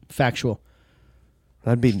factual.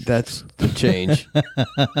 That's the change.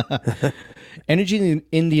 Energy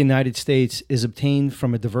in the United States is obtained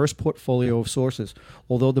from a diverse portfolio of sources,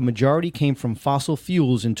 although the majority came from fossil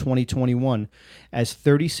fuels in 2021, as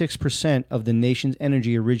 36% of the nation's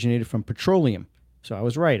energy originated from petroleum. So I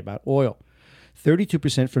was right about oil.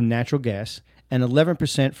 32% from natural gas, and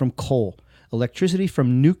 11% from coal. Electricity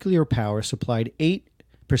from nuclear power supplied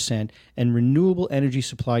 8%, and renewable energy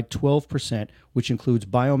supplied 12%, which includes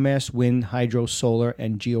biomass, wind, hydro, solar,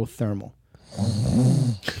 and geothermal.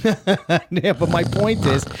 Yeah, but my point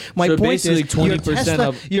is, So basically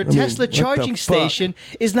 20% your mean, Tesla what the charging fuck? station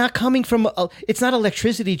is not coming from. It's not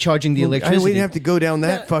electricity charging the electricity. We didn't have to go down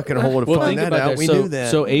that fucking hole to Well, find think that about out. that. We so, knew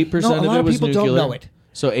that. So 8% No, a of lot it of was people nuclear. don't know it.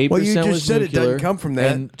 So 8% Well, you just was said it doesn't nuclear, come from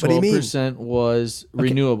that. and What do you mean? 12% was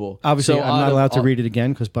renewable. Obviously, So I'm out not of allowed to all- read it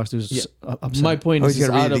again because Buster's upset. My point Oh, is, he's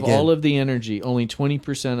gotta read out it of again. all of the energy, only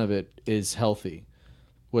 20% of it is healthy.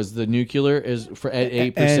 Was the nuclear is for at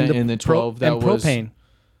 8%, and the 12 that and was propane,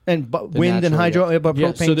 and the wind and natural hydro, gas. but Yeah,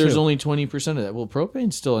 propane so there's too. only 20% of that. Well,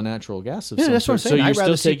 propane's still a natural gas of Yeah, some that's what I'm sort. saying. So I'd you're still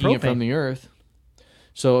rather see taking it propane. from the earth.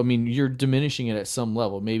 So I mean, you're diminishing it at some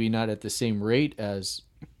level. Maybe not at the same rate as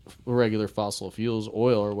regular fossil fuels,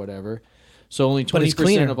 oil or whatever. So only 20% but it's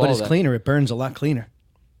cleaner. of all But it's that. cleaner. It burns a lot cleaner.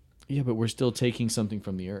 Yeah, but we're still taking something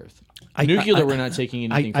from the earth. I- Nuclear, I- we're not taking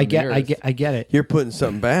anything from I get, the earth. I get it. You're putting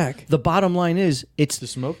something back. The bottom line is, it's The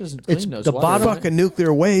smoke isn't It's clean. though. It's the water, bottom- isn't it? Fucking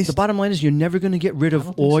nuclear waste. the bottom line is you're never going to get rid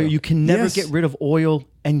of oil. so. You can never Yes. get rid of oil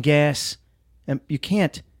and gas, and you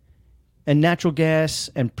can't, and natural gas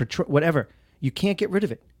and whatever. You can't get rid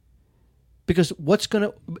of it because what's going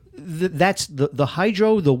to that's the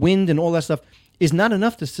hydro, the wind, and all that stuff is not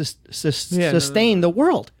enough to sustain the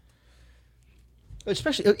world,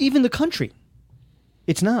 especially even the country.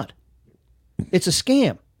 It's not. It's a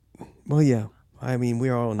scam. Well, yeah. I mean, we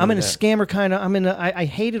all know I'm in a that. scammer kind of. I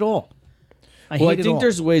hate it all. I Well, I hate it think all.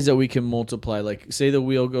 there's ways that we can multiply. Like, say the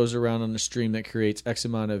wheel goes around on a stream that creates X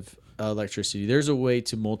amount of electricity. There's a way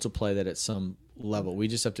to multiply that at some level. We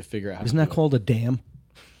just have to figure out how Isn't to that do it. called a dam?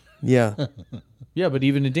 Yeah. Yeah, but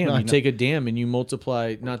even a dam, No, I you know. take a dam and you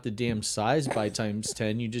multiply not the dam size by times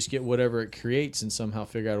 10. You just get whatever it creates and somehow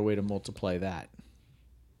figure out a way to multiply that.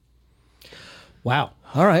 Wow.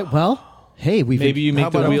 All right. Well, hey, we've Maybe you How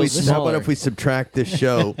make the about, wheel if we, how smaller. about if we subtract this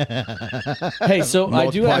show? Hey, so I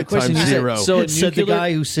do have a Multiply question. times You said- zero. So a said the nuclear,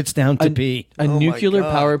 guy who sits down to pee. a Oh my nuclear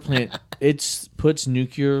God. power plant, it puts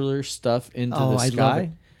nuclear stuff into Oh, the I love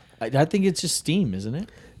sky. I think it's just steam, isn't it?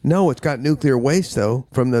 No, it's got nuclear waste though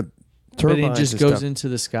from the But turbines. it just and goes stuff. into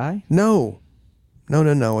the sky. No.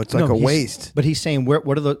 It's like No, a he's- waste. But he's saying, what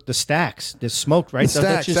are the stacks? There's smoke, right? The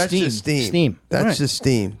stacks, just that's steam. just steam. Steam. That's Right. just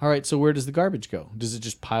steam. All right, so where does the garbage go? Does it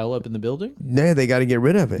just pile up in the building? Yeah, they got to get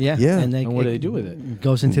rid of it. Yeah. Yeah. And what do they do with it?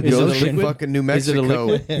 Goes into the Is it a Goes to ocean. liquid? fucking New Is it a Mexico.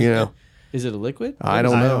 liquid? You know. Is it a liquid? I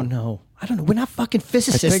don't know. I don't know. We're not fucking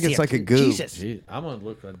physicists. I think it's here. like a goo. Jesus. Gee, I'm gonna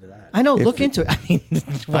look into that. I know. If Look it- into it. I mean,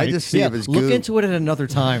 right. just see if it's look goo. into it at another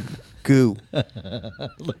time. Goo.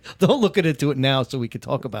 Don't look into it now, so we can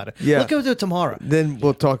talk about it. Yeah. Look into it tomorrow. Then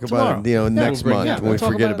we'll talk about Tomorrow. it, next we'll bring month it up. when we We'll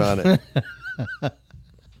talk forget about about it.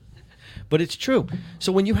 But it's true.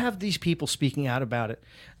 So when you have these people speaking out about it,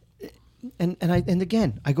 and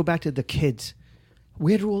again, I go back to the kids.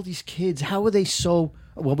 Where do all these kids? How are they so?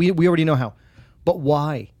 Well, we already know how, but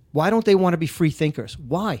why? Why don't they want to be free thinkers?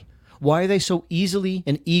 Why? Why are they so easily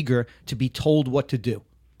and eager to be told what to do?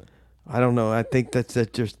 I don't know. I think that's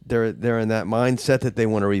just they're in that mindset that they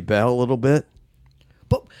want to rebel a little bit.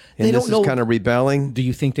 But And they this don't know. is kind of rebelling. Do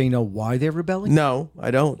you think they know why they're rebelling? No,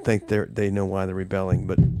 I don't think they know why they're rebelling.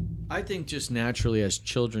 But I think just naturally as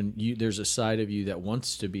children, there's a side of you that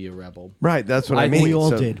wants to be a rebel. right, that's what I, I- mean. We all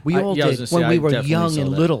So- did. We I- all yeah, I was did gonna say, when we I were definitely young saw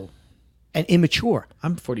and that. little and immature.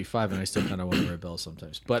 I'm 45 and I still kind of want to rebel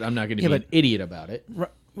sometimes, but I'm not going to Yeah, be but- an idiot about it. Right.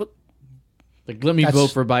 Well, Like, let me That's-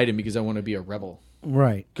 vote for Biden because I want to be a rebel.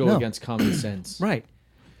 right. Go No. against common sense. Right.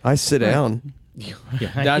 I sit down. Yeah,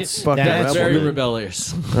 that's Fucking that's rebel, very dude.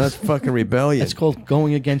 rebellious. That's fucking rebellion. It's called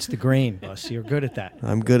going against the grain, Bus. You're good at that.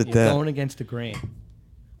 I'm good at You're that. going against the grain.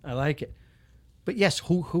 I like it. But yes,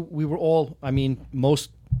 who we were all. I mean,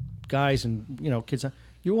 most guys and kids.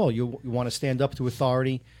 You want to stand up to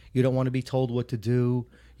authority. You don't want to be told what to do.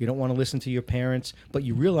 You don't want to listen to your parents. But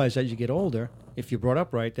you realize as you get older, if you're brought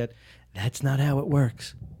up right, that that's not how it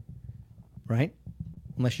works. Right?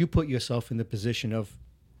 Unless you put yourself in the position of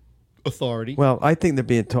authority. Well, I think they're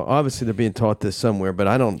being taught. Obviously, they're being taught this somewhere, but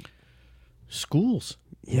I don't. Schools.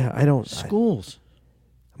 Yeah, I don't. Schools.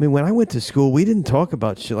 I mean, when I went to school, we didn't talk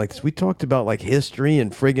about shit like this. We talked about like history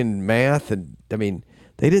and friggin' math, and I mean,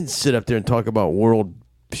 they didn't sit up there and talk about world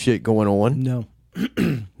shit going on. No.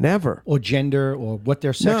 Never. Or gender, or what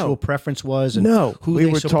their sexual No. preference was, and No, who we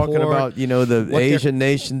they were talking support, about the what their- Asian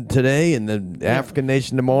nation today and the African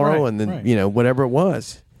nation tomorrow, Right, and then right. Whatever it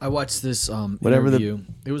was. I watched this Whatever the interview.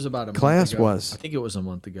 It was about a class month ago. was. I think it was a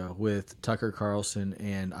month ago with Tucker Carlson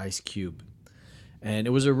and Ice Cube, and it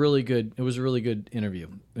was a really good interview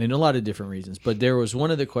in a lot of different reasons. But there was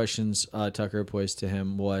one of the questions Tucker posed to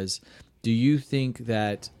him was, "Do you think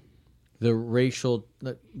that the racial,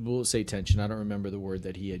 we'll say tension, I don't remember the word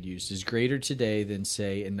that he had used, is greater today than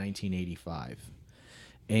say in 1985?"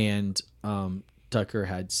 And Tucker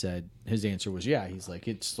had said, his answer was, yeah. He's like,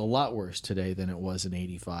 it's a lot worse today than it was in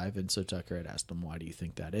 85. And so Tucker had asked him, why do you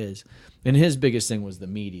think that is? And his biggest thing was the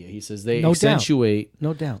media. He says they No doubt. accentuate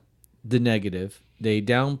No doubt. the negative. They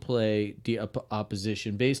downplay the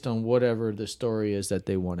opposition based on whatever the story is that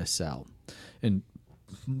they want to sell.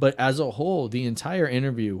 But as a whole, the entire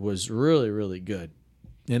interview was really, really good.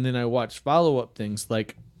 And then I watched follow-up things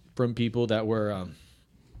like from people that were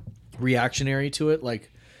reactionary to it.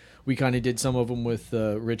 Like we kind of did some of them with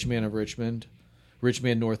Rich Man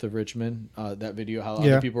North of Richmond, that video, how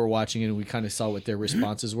Yeah. other people were watching it, and we kind of saw what their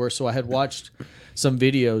responses were. So I had watched some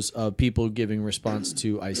videos of people giving response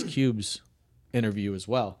to Ice Cube's interview as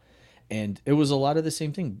well. And it was a lot of the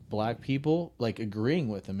same thing. Black people like agreeing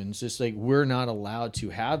with him. And it's just like, we're not allowed to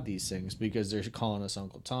have these things because they're calling us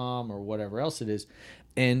Uncle Tom or whatever else it is.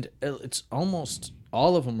 And it's almost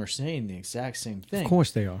all of them are saying the exact same thing. Of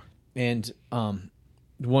course they are. And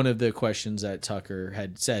one of the questions that Tucker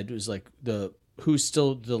had said was like, who's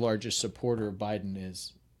still the largest supporter of Biden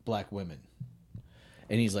is black women.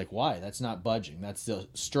 And he's like, why? That's not budging. That's the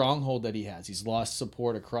stronghold that he has. He's lost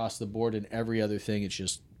support across the board and every other thing. It's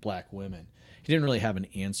just black women. He didn't really have an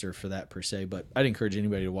answer for that per se, but I'd encourage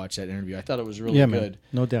anybody to watch that interview. I thought it was really Yeah, good. man.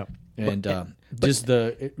 No doubt. And just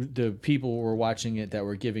the people who were watching it that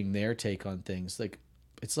were giving their take on things. Like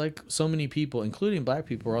it's like so many people, including black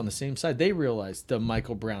people, are on the same side. They realized the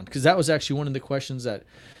Michael Brown, because that was actually one of the questions that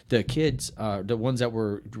the kids, the ones that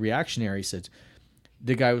were reactionary, said.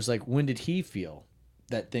 The guy was like, when did he feel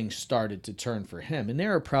that things started to turn for him? And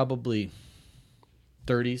there are probably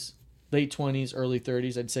 30s, late 20s, early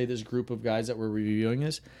 30s. I'd say this group of guys that were reviewing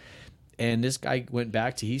this. And this guy went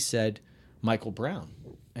back to, he said, Michael Brown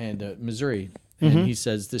and Missouri. And he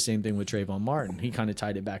says the same thing with Trayvon Martin. He kind of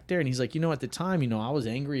tied it back there. And he's like, at the time, I was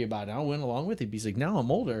angry about it. I went along with it. He's like, now I'm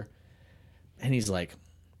older. And he's like,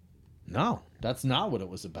 no, that's not what it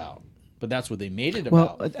was about. But that's what they made it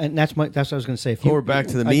about. Well, and that's what I was going to say. Or we're back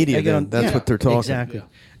to the media. That's what they're talking. Exactly.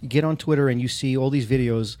 Yeah. Get on Twitter and you see all these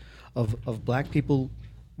videos of black people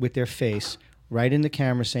with their face right in the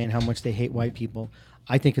camera saying how much they hate white people.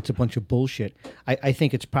 I think it's a bunch of bullshit. I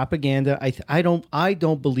think it's propaganda. I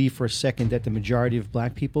don't believe for a second that the majority of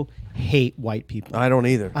black people hate white people. I don't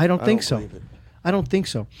either. I don't think so. I don't think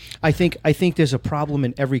so. I think there's a problem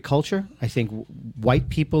in every culture. I think white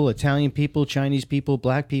people, Italian people, Chinese people,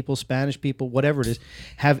 black people, Spanish people, whatever it is,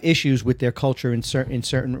 have issues with their culture in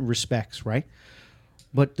certain respects, right?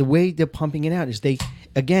 But the way they're pumping it out is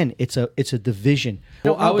it's a division.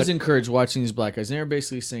 Well, I was encouraged watching these black guys, and they're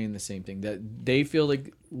basically saying the same thing, that they feel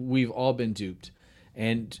like we've all been duped.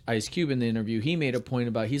 And Ice Cube in the interview, he made a point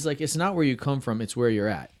about, he's like, it's not where you come from, it's where you're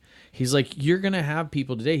at. He's like, you're going to have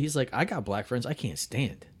people today. He's like, I got black friends I can't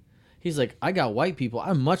stand. He's like, I got white people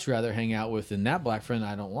I'd much rather hang out with than that black friend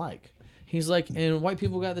I don't like. He's like, and white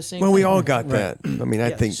people got the same thing. We all got that. I mean,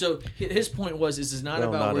 I think. So his point was, this is not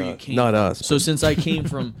about where you came not from. us. So since I came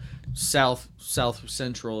from South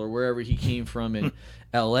Central or wherever he came from in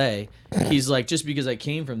L.A., he's like, just because I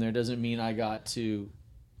came from there doesn't mean I got to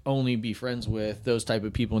only be friends with those type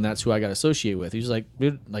of people and that's who I got to associate with. He's like,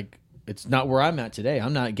 dude, like, it's not where I'm at today.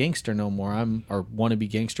 I'm not gangster no more. Or want to be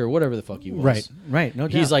gangster or whatever the fuck he was. Right. No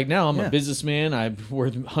doubt. He's like, now I'm a businessman. I'm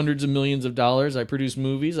worth hundreds of millions of dollars. I produce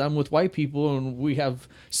movies. I'm with white people, and we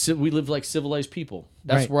live like civilized people.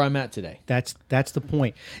 That's where I'm at today. That's the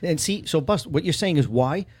point. And see, so Bust, what you're saying is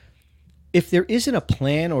why, if there isn't a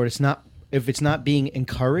plan or if it's not being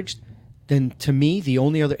encouraged, then to me the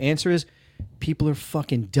only other answer is people are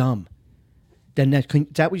fucking dumb. Then is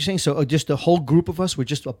that what you're saying? So just the whole group of us, we're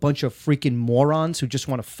just a bunch of freaking morons who just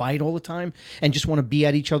want to fight all the time and just want to be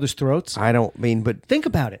at each other's throats? I don't mean, but think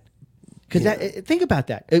about it. Because think about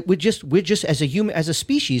that. We're just as a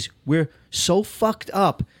species, we're so fucked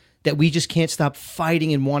up that we just can't stop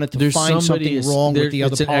fighting and wanted to find something wrong with the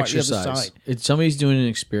other part, the other side. Somebody's doing an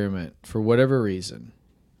experiment for whatever reason.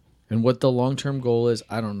 And what the long-term goal is,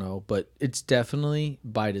 I don't know, but it's definitely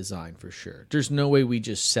by design for sure. There's no way we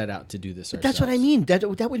just set out to do this ourselves. That's what I mean. That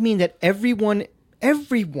would mean that everyone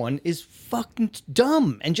is fucking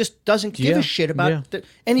dumb and just doesn't give a shit about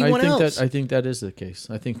anyone else. I think that is the case.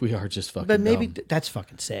 I think we are just fucking dumb. But maybe that's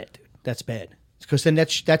fucking sad, dude. That's bad. Because then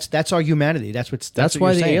that's our humanity. That's why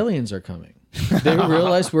what the aliens are coming. They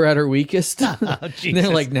realize we're at our weakest. They're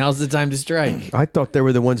like, now's the time to strike. I thought they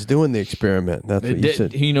were the ones doing the experiment. That's what you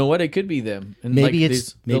said. You know what? It could be them. And maybe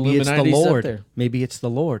it's the Lord. Maybe it's the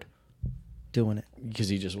Lord doing it because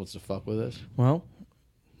he just wants to fuck with us. Well,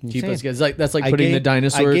 keep us guys. That's like putting the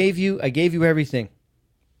dinosaur. I gave you everything.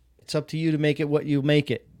 It's up to you to make it what you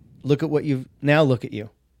make it. Look at what you've now. Look at you.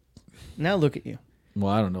 Now look at you.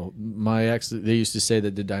 Well, I don't know. My ex, they used to say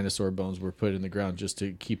that the dinosaur bones were put in the ground just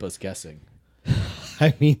to keep us guessing.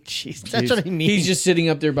 I mean, jeez, that's what I mean. He's just sitting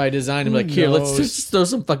up there by design and like, here, let's just throw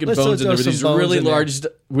some fucking bones in there with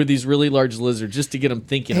these really large lizards just to get them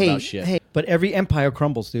thinking about shit. Hey, but every empire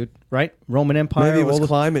crumbles, dude. Right? Roman Empire. Maybe it was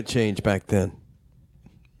climate change back then.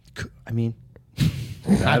 I mean,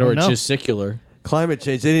 that or just secular. Climate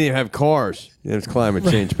change. They didn't even have cars. It was climate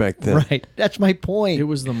change back then. Right. That's my point. It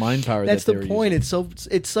was the mind power. That's that the point. Using.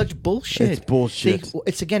 It's such bullshit. It's bullshit.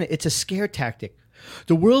 It's a scare tactic.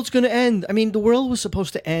 The world's going to end. I mean, the world was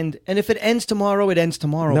supposed to end, and if it ends tomorrow, it ends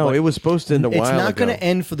tomorrow. No, it was supposed to end a while ago. It's not going to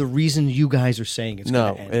end for the reason you guys are saying it's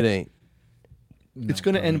going to end. No, it ain't. It's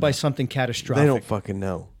going to end by something catastrophic. They don't fucking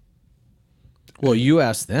know. Well, you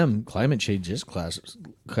ask them. Climate change is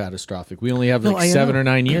catastrophic. We only have 7 or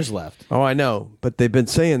 9 years left. Oh, I know, but they've been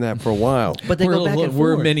saying that for a while. But they go back and forth.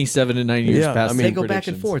 We're many 7 to 9 years past. They go back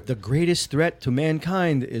and forth. The greatest threat to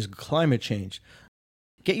mankind is climate change.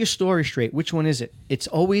 Get your story straight. Which one is it? It's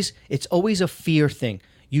always a fear thing.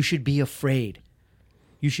 You should be afraid.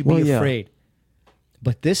 You should be afraid.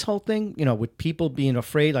 But this whole thing, with people being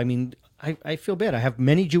afraid, I mean, I feel bad. I have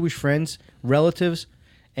many Jewish friends, relatives,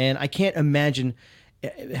 and I can't imagine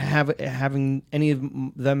having any of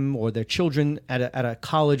them or their children at a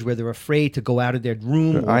college where they're afraid to go out of their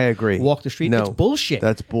room. Or I agree. Walk the street. No, it's bullshit.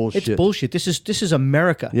 that's bullshit. It's bullshit. This is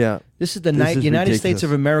America. Yeah. This is the This is United ridiculous. States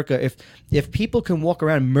of America. If people can walk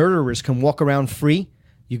around, murderers can walk around free.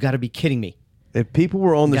 You got to be kidding me. If people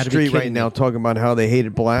were on the gotta be street right kidding now me. talking about how they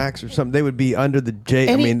hated blacks or something, they would be under the jail.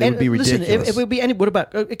 I mean, it would be listen, ridiculous. it would be any. What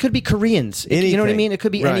about? It could be Koreans. You know what I Anything. mean? It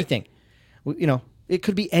could be Right. anything. You know, it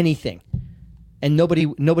could be anything. And nobody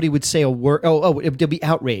would say a word. There'll be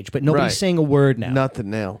outrage, but nobody's Right. saying a word now. Nothing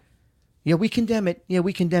now. Yeah, we condemn it. Yeah,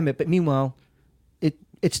 we condemn it. But meanwhile,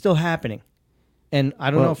 it's still happening. And I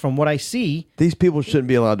don't know, from what I see, These people shouldn't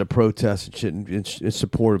be allowed to protest and shouldn't in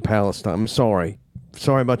support of Palestine. I'm sorry.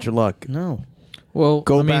 Sorry about your luck. no. Well,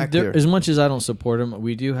 Go I mean, back there. as much as I don't support them,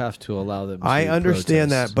 we do have to allow them. I to understand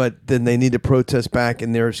protest. that, but then they need to protest back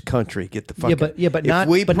in their country. Get the fuck. but if not-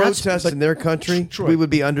 we but not- protest but- in their country, Troy. we would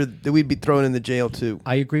be we'd be thrown in the jail too.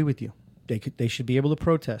 I agree with you. They should be able to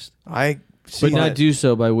protest. I see but not that. do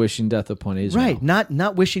so by wishing death upon Israel. Right,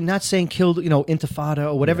 not wishing, not saying killed, intifada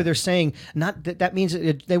or whatever they're saying. Not that means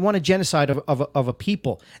they want a genocide of a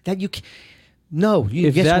people. That you, no, you.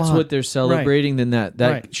 If guess that's what? what they're celebrating, then that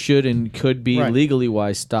Right. should and could be Right. legally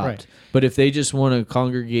wise stopped. Right. But if they just want to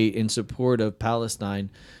congregate in support of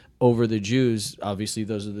Palestine over the Jews, obviously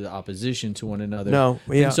those are the opposition to one another. No,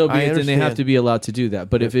 then yeah, so be I it. Then they have understand. to be allowed to do that.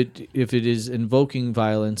 But if it is invoking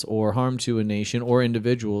violence or harm to a nation or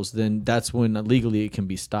individuals, then that's when legally it can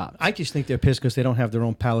be stopped. I just think they're pissed because they don't have their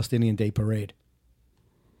own Palestinian Day parade.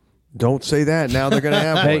 Don't say that. Now they're going to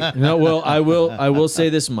have Hey, one. no, well, I will say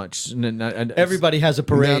this much. Everybody has a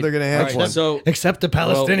parade. Now they're going to have Right, one. so except the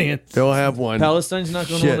Palestinians. They'll have one. Palestine's not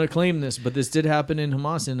going to Shit. want to claim this, but this did happen in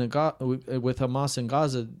Hamas with Hamas in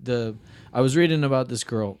Gaza. I was reading about this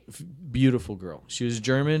girl, beautiful girl. She was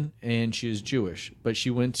German and she was Jewish, but she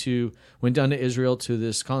went down to Israel to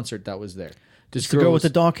this concert that was there. This the girl with was the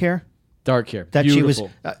dark hair. dark hair, That beautiful, she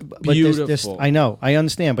was. But beautiful. This, I know. I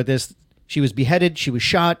understand. But this. She was beheaded. She was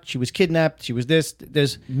shot. She was kidnapped. She was this.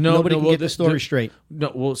 There's nobody can get the story straight. No,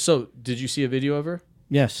 well, so did you see a video of her?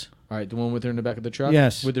 Yes. All right, the one with her in the back of the truck.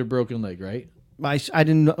 Yes. With her broken leg, right? I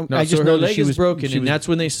didn't know. No, I just so know her that leg she is was broken, she and was- that's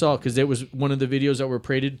when they saw, because there was one of the videos that were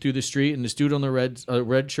paraded through the street, and this dude on the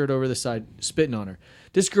red shirt over the side spitting on her.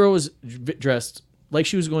 This girl was dressed like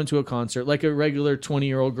she was going to a concert, like a regular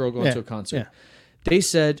 20-year-old girl going Yeah, to a concert. yeah. They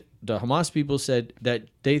said, the Hamas people said that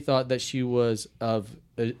they thought that she was of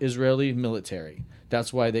Israeli military.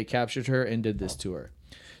 That's why they captured her and did this to her.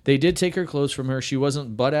 They did take her clothes from her. She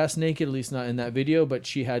wasn't butt-ass naked, at least not in that video, but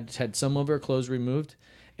she had some of her clothes removed.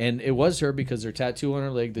 And it was her because her tattoo on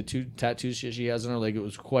her leg, the two tattoos she has on her leg, it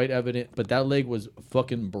was quite evident. But that leg was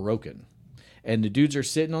fucking broken. And the dudes are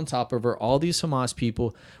sitting on top of her, all these Hamas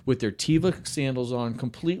people with their Teva sandals on,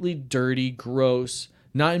 completely dirty, gross,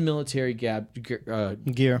 not in military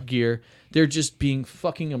gear. They're just being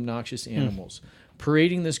fucking obnoxious animals.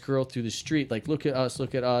 Parading this girl through the street, like, look at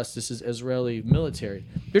us, this is Israeli military.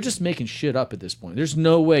 They're just making shit up at this point. There's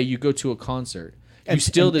no way you go to a concert, you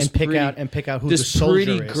steal this and pick pretty, out who this the soldier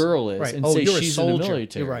pretty is. girl is, Right. and Oh, say you're a she's in the soldier.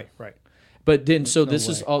 military. You're right. But then, so no this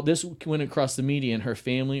is way. all. This went across the media, and her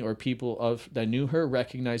family or people that knew her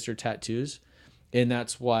recognized her tattoos, and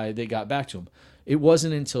that's why they got back to him. It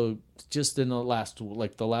wasn't until just in the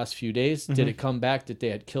last few days did it come back that they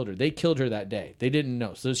had killed her. They killed her that day. They didn't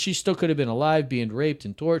know, so she still could have been alive, being raped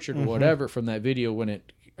and tortured or whatever. From that video when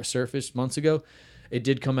it surfaced months ago, it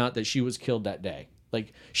did come out that she was killed that day.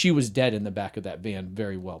 Like, she was dead in the back of that van,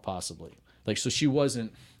 very well possibly. Like, so she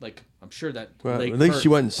wasn't, like, I'm sure that Well, leg at least hurt. she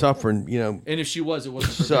wasn't suffering, And if she was, it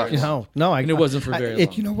wasn't for Sucks. very long. No, And it wasn't for very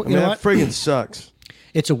long. You know, I what- mean, you know that what? friggin' sucks.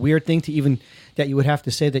 It's a weird thing to even that you would have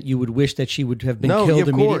to say that you would wish that she would have been No, killed yeah,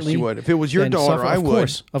 of course immediately. you would. If it was your and daughter, suffer. I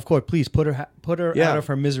would. Of course, please put her Yeah. out of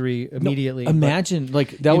her misery immediately. But Imagine,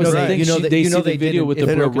 like, that You was know the that- thing. you know that- They you know see they the video didn't- with if the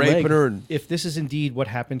Then they're broken leg. raping her. And, if this is indeed what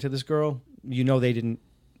happened to this girl, you know they didn't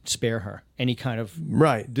spare her any kind of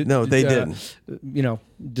right. No, they didn't.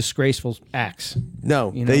 disgraceful acts.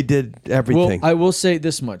 No, you know? they did Well, everything. I will say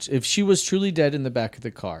this much: if she was truly dead in the back of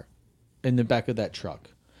the car, in the back of that truck,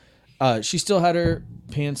 she still had her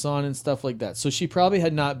pants on and stuff like that. So she probably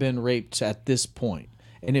had not been raped at this point.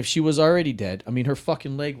 And if she was already dead, I mean, her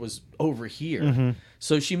fucking leg was over here.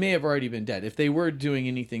 So she may have already been dead. If they were doing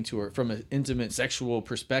anything to her from an intimate sexual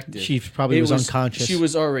perspective, She probably it was unconscious. She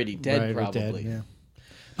was already dead, Right, or probably. dead, yeah.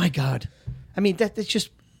 My God, I mean that's just.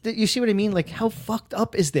 You see what I mean? Like, how fucked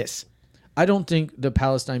up is this? I don't think the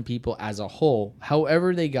Palestine people as a whole,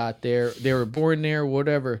 however they got there, they were born there,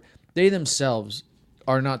 whatever, they themselves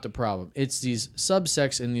are not the problem. It's these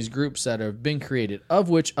subsects and these groups that have been created, of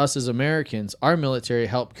which us as Americans, our military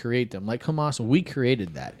helped create them. Like Hamas, we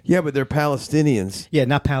created that. Yeah, but they're Palestinians. Yeah,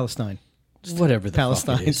 not Palestine. Whatever the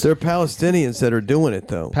Palestine. fuck it is. They're Palestinians that are doing it,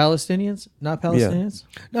 though. Palestinians? Not Palestinians?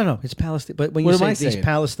 No, it's Palestine. But when What you am say I these saying?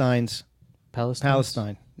 Palestines, Palestine.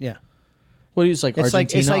 Palestine, yeah. What do you like? It's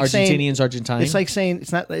Argentina, like saying- Argentinians, Argentine? It's like saying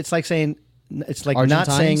it's like not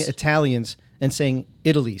saying Argentines? Italians and saying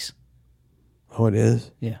Italy's. Oh, it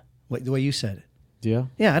is? Yeah, the way you said it. yeah.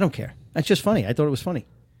 Yeah, I don't care. That's just funny. I thought it was funny.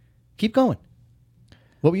 Keep going.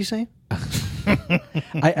 What were you saying?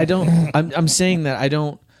 I don't. I'm saying that I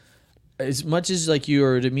don't. As much as like you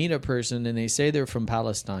are to meet a person and they say they're from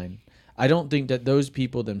Palestine, I don't think that those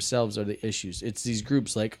people themselves are the issues. It's these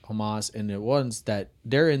groups like Hamas and the ones that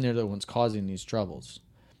they're in there, the ones causing these troubles.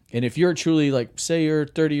 And if you're truly like, say you're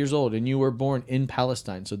 30 years old and you were born in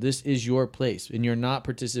Palestine, so this is your place, and you're not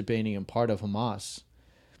participating in part of Hamas,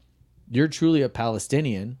 you're truly a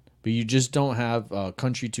Palestinian, but you just don't have a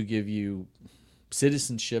country to give you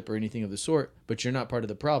citizenship or anything of the sort, but you're not part of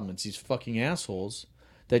the problem. It's these fucking assholes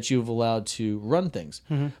that you've allowed to run things.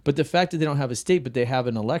 But the fact that they don't have a state, but they have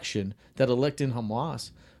an election that elect in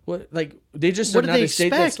Hamas, what like they just What are did not they a state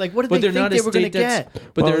expect? that's Like, what did but they they're think not they a were gonna state that's-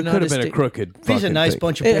 get? But Well, they're it not could have a been a state. crooked These are fucking nice thing.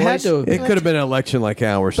 bunch of It boys. had to. It could have been an election like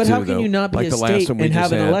ours, But too, how can though. you not be like a the last state one we and just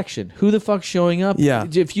have an had. election? Who the fuck's showing up? Yeah.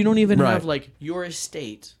 If you don't even Right. have like you're a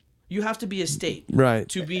state, you have to be a state, Right.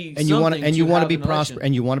 To be And you want something to have be an prosperous, election.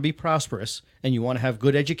 and you want to be prosperous, and you want to have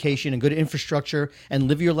good education and good infrastructure, and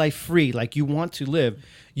live your life free like you want to live.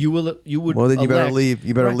 You would. Well, then you better elect- leave.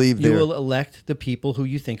 You better leave You there. will elect the people who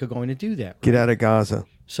you think are going to do that. Get out of Gaza.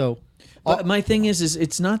 So, But my thing is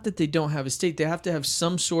it's not that they don't have a state. They have to have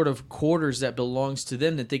some sort of quarters that belongs to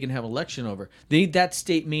them that they can have election over. That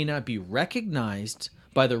state may not be recognized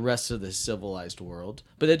by the rest of the civilized world,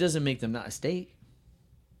 but that doesn't make them not a state,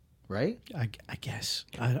 right? I guess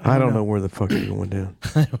I don't know where the fuck you're going down.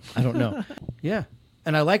 I don't know. Yeah.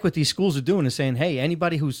 And I like what these schools are doing is saying, hey,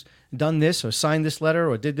 anybody who's done this or signed this letter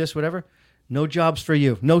or did this, whatever, no jobs for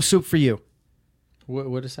you, no soup for you.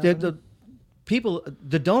 What is The, that? the people,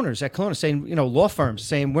 the donors at Kelowna saying, law firms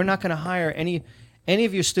saying, we're not going to hire any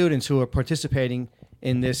of your students who are participating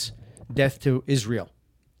in this death to Israel.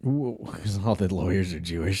 Because all the lawyers are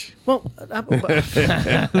Jewish. Well, well,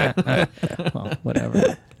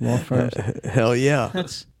 whatever. Law firms. Hell yeah.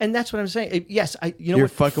 That's what I'm saying. Yes, You're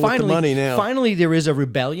what? fucking with the money now. Finally, there is a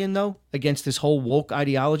rebellion though against this whole woke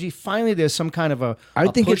ideology. Finally, there's some kind of I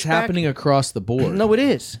think it's pushback. happening across the board. No, it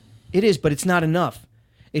is. It is, but it's not enough.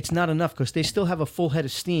 It's not enough because they still have a full head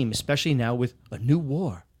of steam, especially now with a new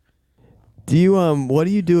war. Do you what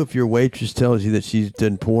do you do if your waitress tells you that she's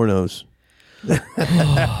done pornos?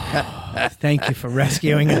 Thank you for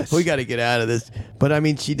rescuing us. We got to get out of this. But I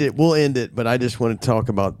mean, she did. We'll end it. But I just want to talk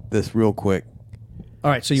about this real quick.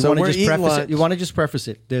 All right, so you So want to we're just eating preface lunch. it? You want to just preface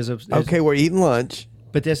it? There's Okay, we're eating lunch.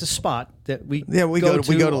 but there's a spot that we Yeah, we go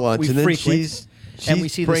to lunch, we and then frequent, and she we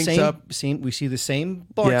see the brings same up- we see the same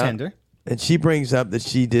bartender. And she brings up that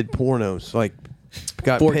she did pornos, like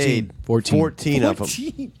got 14. paid 14 of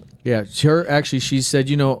them. Yeah, she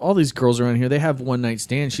said, all these girls around here, they have one night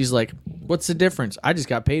stands. She's like, what's the difference? I just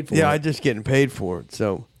got paid for Yeah, it. I just getting paid for it.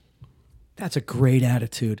 So, That's a great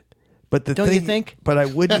attitude. but the Don't thing, you think? But I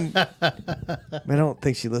wouldn't. I don't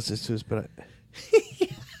think she listens to us. But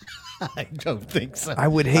I don't think so. I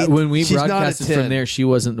would hate when we she's not a broadcasted 10. from there, she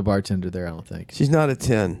wasn't the bartender there, I don't think. She's not a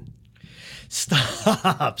 10. Stop.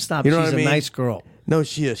 You know She's what I mean? a nice girl. No,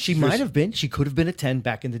 she is. She might have been. She could have been a 10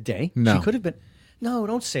 back in the day. No. She could have been. No,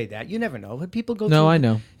 don't say that. You never know. People go No, through, I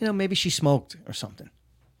know. Maybe she smoked or something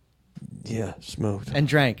Yeah, smoked. and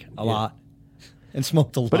drank a lot and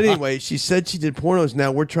smoked a lot. But anyway, she said she did pornos.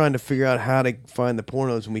 Now we're trying to figure out how to find the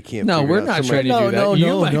pornos, and we can't. No, figure we're it out. not Somebody- trying to do that.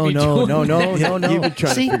 You might be doing that. You've been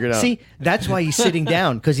trying to figure it out. See, that's why he's sitting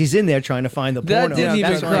down because he's in there trying to find the That porno. didn't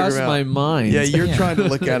even That's why- cross figure out. my mind. Yeah, you're trying to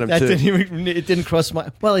look at him That too. didn't even. It didn't cross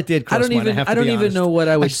my. Well, it did. Cross I don't mine, even. have I to don't be even honest. know what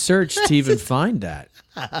I would search to even find that.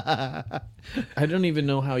 I don't even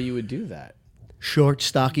know how you would do that. Short,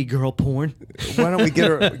 stocky girl porn. Why don't we get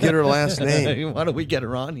her last name? Why don't we get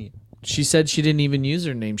her on here? She said she didn't even use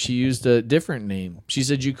her name. She used a different name. She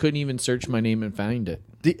said you couldn't even search my name and find it.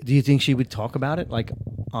 Do you think she would talk about it, like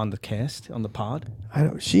on the cast, on the pod? I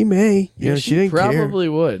don't. She may. You know, she didn't probably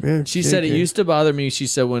care. would. Yeah, she she said didn't it care. used to bother me. She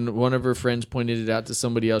said when one of her friends pointed it out to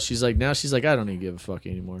somebody else, she's like, I don't even give a fuck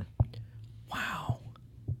anymore. Wow,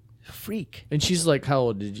 freak. And she's like, how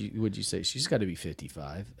old would you say? She's got to be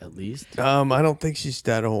 55 at least. I don't think she's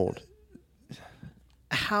that old.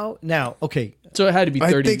 How now? Okay, It's So it had to be I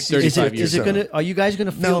 30, think she's- 35 years. Is it so. gonna? Are you guys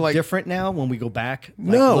gonna feel No, like- different now when we go back? Like,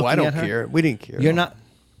 No, looking I don't at her? care. We didn't care. You're not.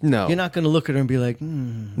 No. You're not gonna look at her and be like,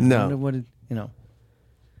 No. I wonder what it, you know.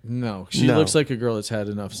 No, she No. looks like a girl that's had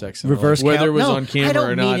enough sex. In her Reverse life. Whether cow- it was no, on camera I don't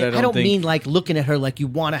or not, mean it. I don't think. mean like looking at her like you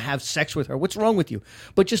want to have sex with her. What's wrong with you?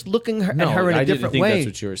 But just looking at No, her in a I didn't different think way. that's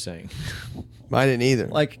what you were saying. I didn't either.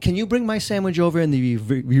 Like, can you bring my sandwich over in the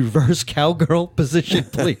reverse cowgirl position,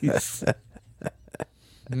 please?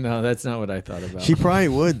 No, that's not what I thought about. She probably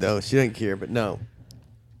would though. She didn't care, but no.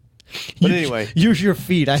 But anyway, Use your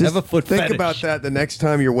feet. I just have a foot think fetish. about that the next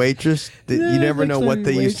time you're waitress. That you never know what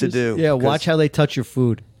they used to do. Yeah, 'cause watch how they touch your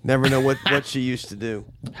food. Never know what she used to do.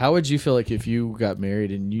 How would you feel like if you got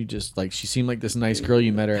married and you just like she seemed like this nice girl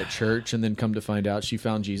you met her at church and then come to find out she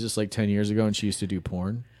found Jesus like 10 years ago and she used to do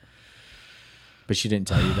porn? But she didn't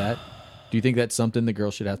tell you that. Do you think that's something the girl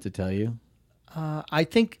should have to tell you? I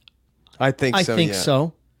think I think I so. think yeah.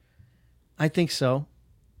 so. I think so.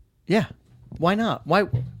 Yeah. Why not?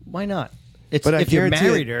 Why not? It's But I if you guarantee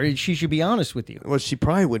married her, she should be honest with you. Well, she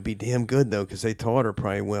probably would be damn good though, because they taught her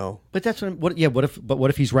probably well. But that's what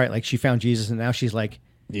if he's right? Like she found Jesus and now she's like,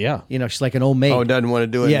 Yeah. you know, she's like an old maid. Oh, doesn't want to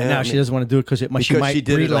do it. yeah, now she doesn't want to do it because she Because might she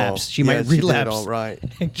did it all. relapse. She Yeah, might she did it relapse. all right.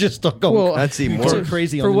 And just start going. That's even going worse.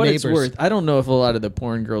 crazy For on what the it's neighbors. worth, I don't know if a lot of the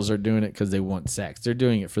porn girls are doing it because they want sex. They're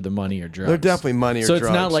doing it for the money or drugs. They're definitely money or so it's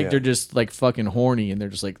not drugs, like yeah. they're just like fucking horny and they're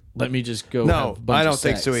just like, let me just go. No, have a bunch I of don't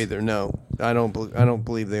think so sex. either. No, I don't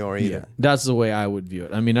believe they are either. Yeah, that's the way I would view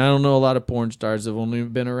it. I mean, I don't know a lot of porn stars. I've only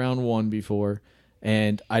been around one before,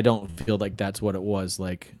 and I don't feel like that's what it was.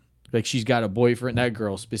 Like she's got a boyfriend. That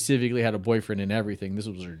girl specifically had a boyfriend and everything. This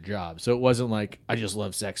was her job, so it wasn't like I just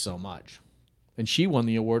love sex so much. And she won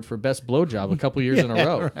the award for best blowjob a couple years in a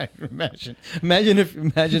row. Right. Imagine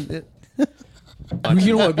it.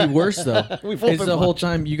 You know what would be worse though? We've all Is been the whole watching.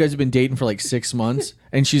 time you guys have been dating for like 6 months,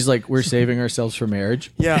 and she's like, "We're saving ourselves for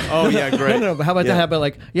marriage." Yeah. Oh, yeah. Great. No, but how about Yeah. that? How about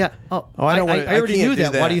like, yeah, I don't wanna- I already can't knew do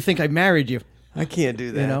that. Why that. do you think I married you? I can't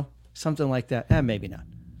do that. You know, something like that. Maybe not.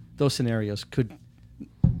 Those scenarios could.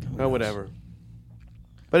 Oh, whatever.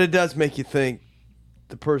 But it does make you think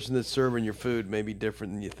the person that's serving your food may be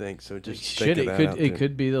different than you think. So just Shit, think of it that could out it there.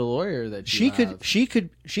 could be the lawyer that She you could. have.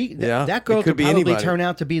 Yeah, That it girl could could be probably anybody. turn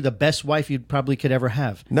out to be the best wife you probably could ever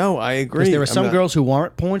have. No, I agree. Because there are I'm some not- girls who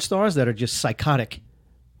aren't porn stars that are just psychotic,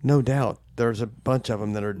 No doubt. There's a bunch of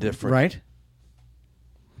them that are different. right?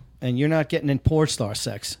 And you're not getting in porn star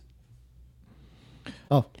sex.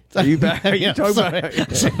 Oh, Are you back? Are you Yeah, talking sorry.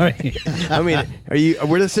 about? Sorry. I mean, are you?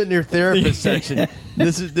 We're just sitting in your therapist section.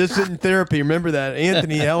 This isn't therapy. Remember that,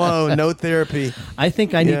 Anthony. Hello, no therapy. I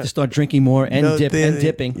think I need Yeah. to start drinking more and No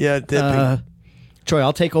dipping. Yeah, dipping. Troy,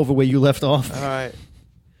 I'll take over where you left off. All right,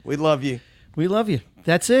 we love you. We love you.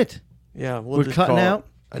 That's it. Yeah, we'll We're just cutting call it. out.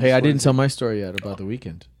 Hey, I just didn't tell my story yet about the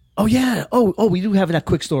weekend. Oh yeah. Oh, we do have that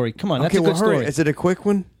quick story. Come on, Okay, that's a well, good hurry. story. Is it a quick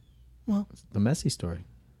one? The messy story.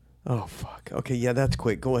 Oh fuck. Okay, yeah, that's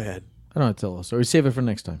quick. Go ahead. I don't have to tell a story. Save it for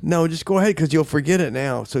next time. No, just go ahead because you'll forget it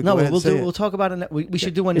now. So No, go ahead we'll and say do. it. We'll talk about it. We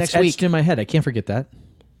should do one It's next week. etched in my head. I can't forget that.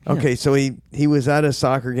 Okay, so he was at a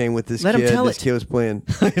soccer game with this Let him kid. tell This it. kid was playing.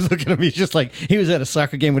 Look at him. He's just like he was at a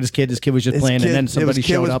soccer game with his kid. His kid was just His playing, kid- and then his somebody kid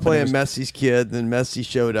showed was up. playing and it was, Messi's kid. Then Messi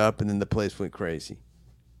showed up, and then the place went crazy.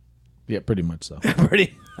 Yeah, pretty much so.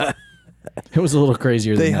 Pretty. It was a little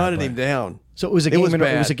crazier They than that. hunted but- him down. so it was a It game. was It was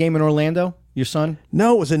bad. a game in Orlando. Your son.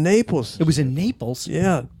 No, it was in Naples. It was in Naples.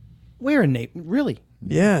 Yeah. Where in Naples? Really?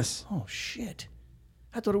 Yes. Oh shit!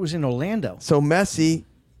 I thought it was in Orlando. So Messi,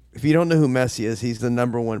 if you don't know who Messi is, he's the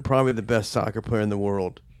number one, probably the best soccer player in the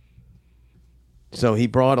world. So he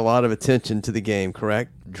brought a lot of attention to the game,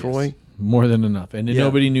 correct, Troy? More than enough. And Yeah.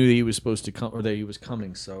 nobody knew that he was supposed to come or that he was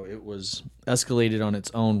coming. So it was escalated on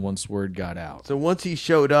its own once word got out. So once he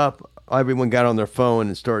showed up, everyone got on their phone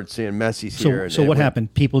and started saying Messi's here. So and so it what went-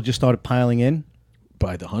 happened? People just started piling in.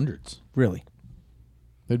 By the hundreds. Really?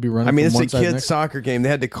 They'd be running I mean, from it's one a side to the kid's next. soccer game. They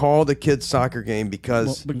had to call the kid's soccer game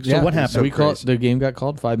because So what happened? so we called crazy. the game got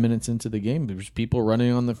called 5 minutes into the game. There was people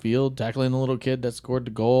running on the field, tackling the little kid that scored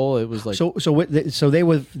the goal. It was like So they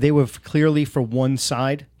were clearly for one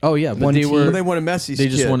side. oh yeah, but one they team. were Well, they wanted Messi's they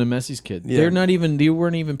just kid. wanted Messi's kid. Yeah. They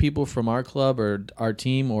weren't even people from our club or our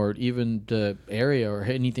team or even the area or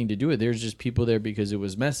anything to do with it. There's just people there because it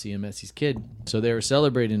was Messi and Messi's kid. So they were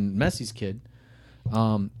celebrating Messi's kid.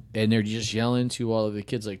 And they're just yelling to all of the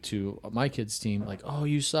kids, like to my kids' team, like, "Oh,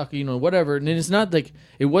 you suck," whatever. And it's not like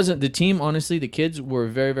it wasn't the team. Honestly, the kids were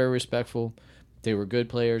very, very respectful. They were good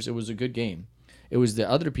players. It was a good game. It was the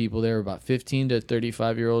other people. There were about 15 to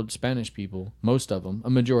 35-year-old Spanish people, most of them, a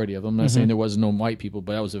majority of them. I'm not saying there was no white people,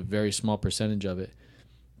 but that was a very small percentage of it.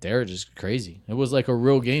 they're just crazy. It was like a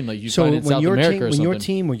real game, like you So find in South America or when something. your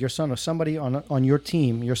team or your son or somebody on your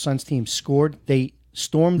team, your son's team scored, they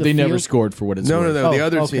stormed the They field. never scored for what it's No, worth. the Oh,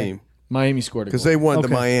 other okay. team. Miami scored a Because goal. they won the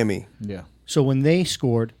Okay. Miami. Yeah. So when they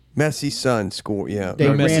scored, Messi's son scored, yeah. They No,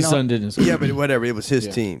 ran Messi's up- son didn't score. Yeah, but whatever. It was his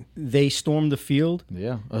Yeah. team. they stormed the field.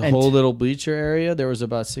 Yeah, a And- whole little bleacher area. There was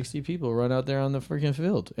about 60 people run out there on the freaking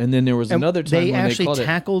field, and then there was And another time they when actually they called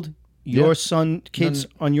tackled your Yeah. son kids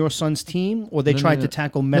on your son's team, or they No, tried no, to no.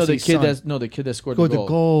 tackle No, the Messi's kid son. the kid that scored Scored the the goal.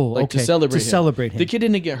 goal, Like okay, to celebrate to him. celebrate him. The kid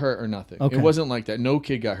didn't get hurt or nothing. Okay. It wasn't like that. No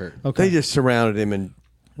kid got hurt. Okay, They just surrounded him and,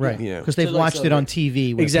 right, you know. because they've To, like, watched it on celebrate.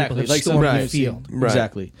 TV. Where Exactly, people have like stormed something the you've seen. field. Right.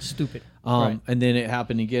 Exactly. Stupid. Right. And then it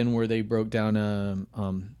happened again where they broke down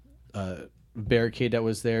a barricade that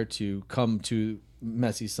was there to come to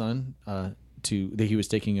Messi's son. That he was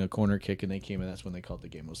taking a corner kick, and they came, and that's when they called the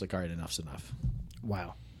game. It was like, all right, enough's enough.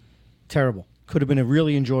 Wow, terrible. Could have been a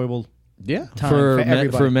really enjoyable. Yeah, Time for for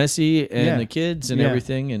everybody. for Messi and Yeah. the kids and Yeah.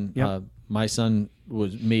 everything. And Yep. my son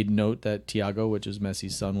made note that Thiago, which is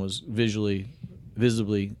Messi's son, was visibly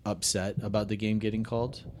upset about the game getting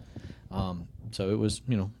called. So it was,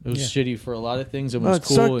 shitty for a lot of things. It was It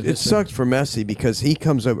cool. sucked, and it sucked for Messi because he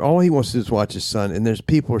comes over. All he wants to do is watch his son, and there's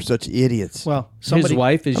people are such idiots. Well, somebody. His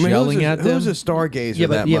wife is I mean, yelling at them. who's a stargazer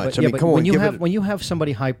that much? I mean, but come on, when you give have it. when you have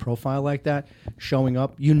somebody high profile like that showing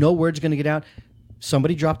up, you know word's going to get out.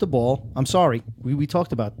 Somebody dropped the ball. I'm sorry. We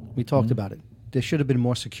talked about about it. There should have been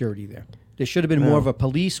more security there. There should have been more of a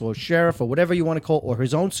police or sheriff or whatever you want to call it, or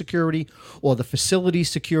his own security or the facility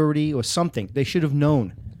security or something. They should have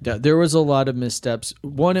known. There was a lot of missteps.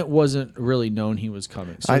 One, it wasn't really known he was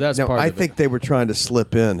coming, so that's part of it. I think they were trying to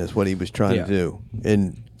slip in, is what he was trying Yeah. to do.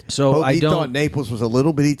 And So I he don't- thought Naples was a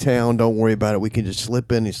little bitty town. Don't worry about it. We can just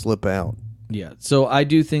slip in and slip out. Yeah, so I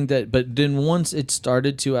do think that, but then once it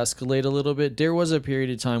started to escalate a little bit, there was a period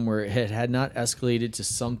of time where it had not escalated to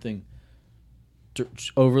something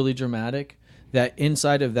overly dramatic, that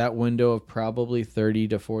inside of that window of probably 30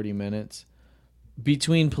 to 40 minutes,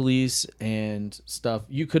 between police and stuff,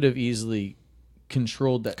 you could have easily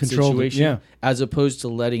controlled that Controlled it, situation, yeah. as opposed to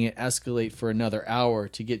letting it escalate for another hour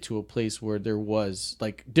to get to a place where there was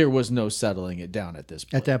no settling it down at this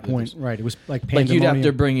point. At that point, right? It was like Like you'd have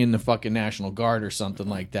to pandemonium. bring in the fucking National Guard or something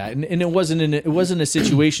like that, and it wasn't a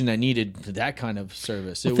situation that needed that kind of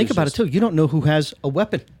service. Well, think about it too. You don't know who has a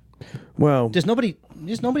weapon. Well, There's nobody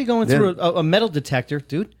going through a metal detector,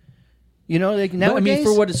 dude. You know, like But, nowadays. I mean,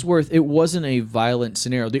 for what it's worth, it wasn't a violent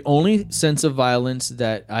scenario. The only sense of violence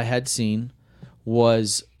that I had seen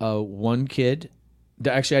was one kid.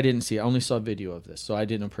 Actually, I didn't see it. I only saw video of this, so I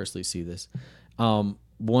didn't personally see this.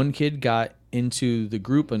 One kid got into the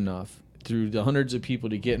group enough through the hundreds of people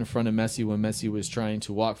to get in front of Messi when Messi was trying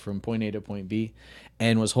to walk from point A to point B,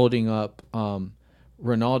 and was holding up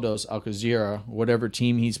Ronaldo's Al Jazeera, whatever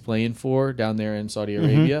team he's playing for down there in Saudi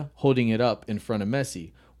Arabia, holding it up in front of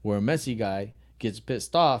Messi, where a Messi guy gets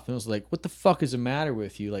pissed off and was like, what the fuck is the matter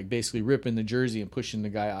with you? Like basically ripping the jersey and pushing the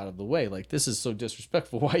guy out of the way. Like, this is so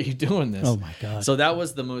disrespectful. Why are you doing this? Oh my God. So that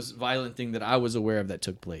was the most violent thing that I was aware of that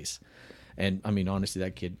took place. And I mean, honestly,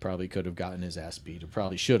 that kid probably could have gotten his ass beat, or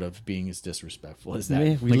probably should have, being as disrespectful as that.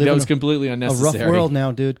 Yeah, we Like, live that in was a completely a unnecessary. rough world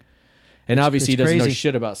now, dude. And obviously, he it's doesn't know crazy.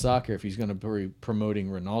 shit about soccer if he's going to be promoting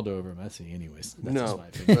Ronaldo over Messi. Anyways, that's just no. my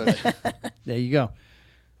opinion. But There you go.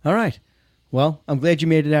 All right. Well, I'm glad you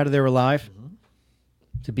made it out of there alive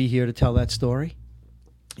to be here to tell that story.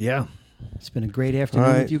 Yeah. It's been a great all afternoon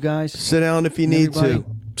right. with you guys. Sit down if you need Everybody. to.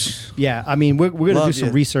 Yeah, I mean, we're going to do Love some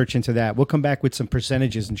you. research into that. We'll come back with some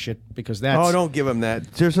percentages and shit because that's. Oh, don't give them that.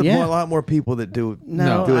 There's a Yeah. lot more people that do.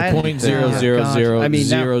 No, do it. I- Point zero zero God. zero I mean,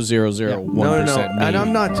 now- zero zero zero No, 1%. no, no. And maybe.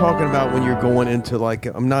 I'm not talking about when you're going into like,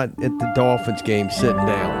 I'm not at the Dolphins game sitting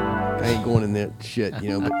down. I ain't going in that shit, you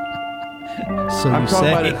know. But So I'm you talking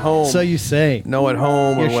say. about at home. So you say. no, at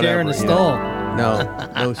home You're or whatever. sharing a you know.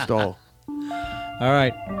 stall. No stall. All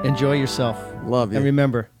right. Enjoy yourself. Love you. And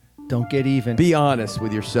remember, don't get even. Be honest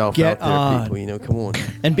with yourself Get out there, on. people. You know, come on.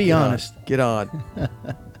 And be Get on. honest. Get on.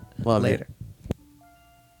 Love Later.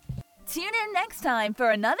 you. Tune in next time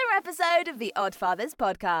for another episode of the Oddfathers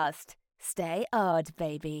podcast. Stay odd,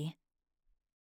 baby.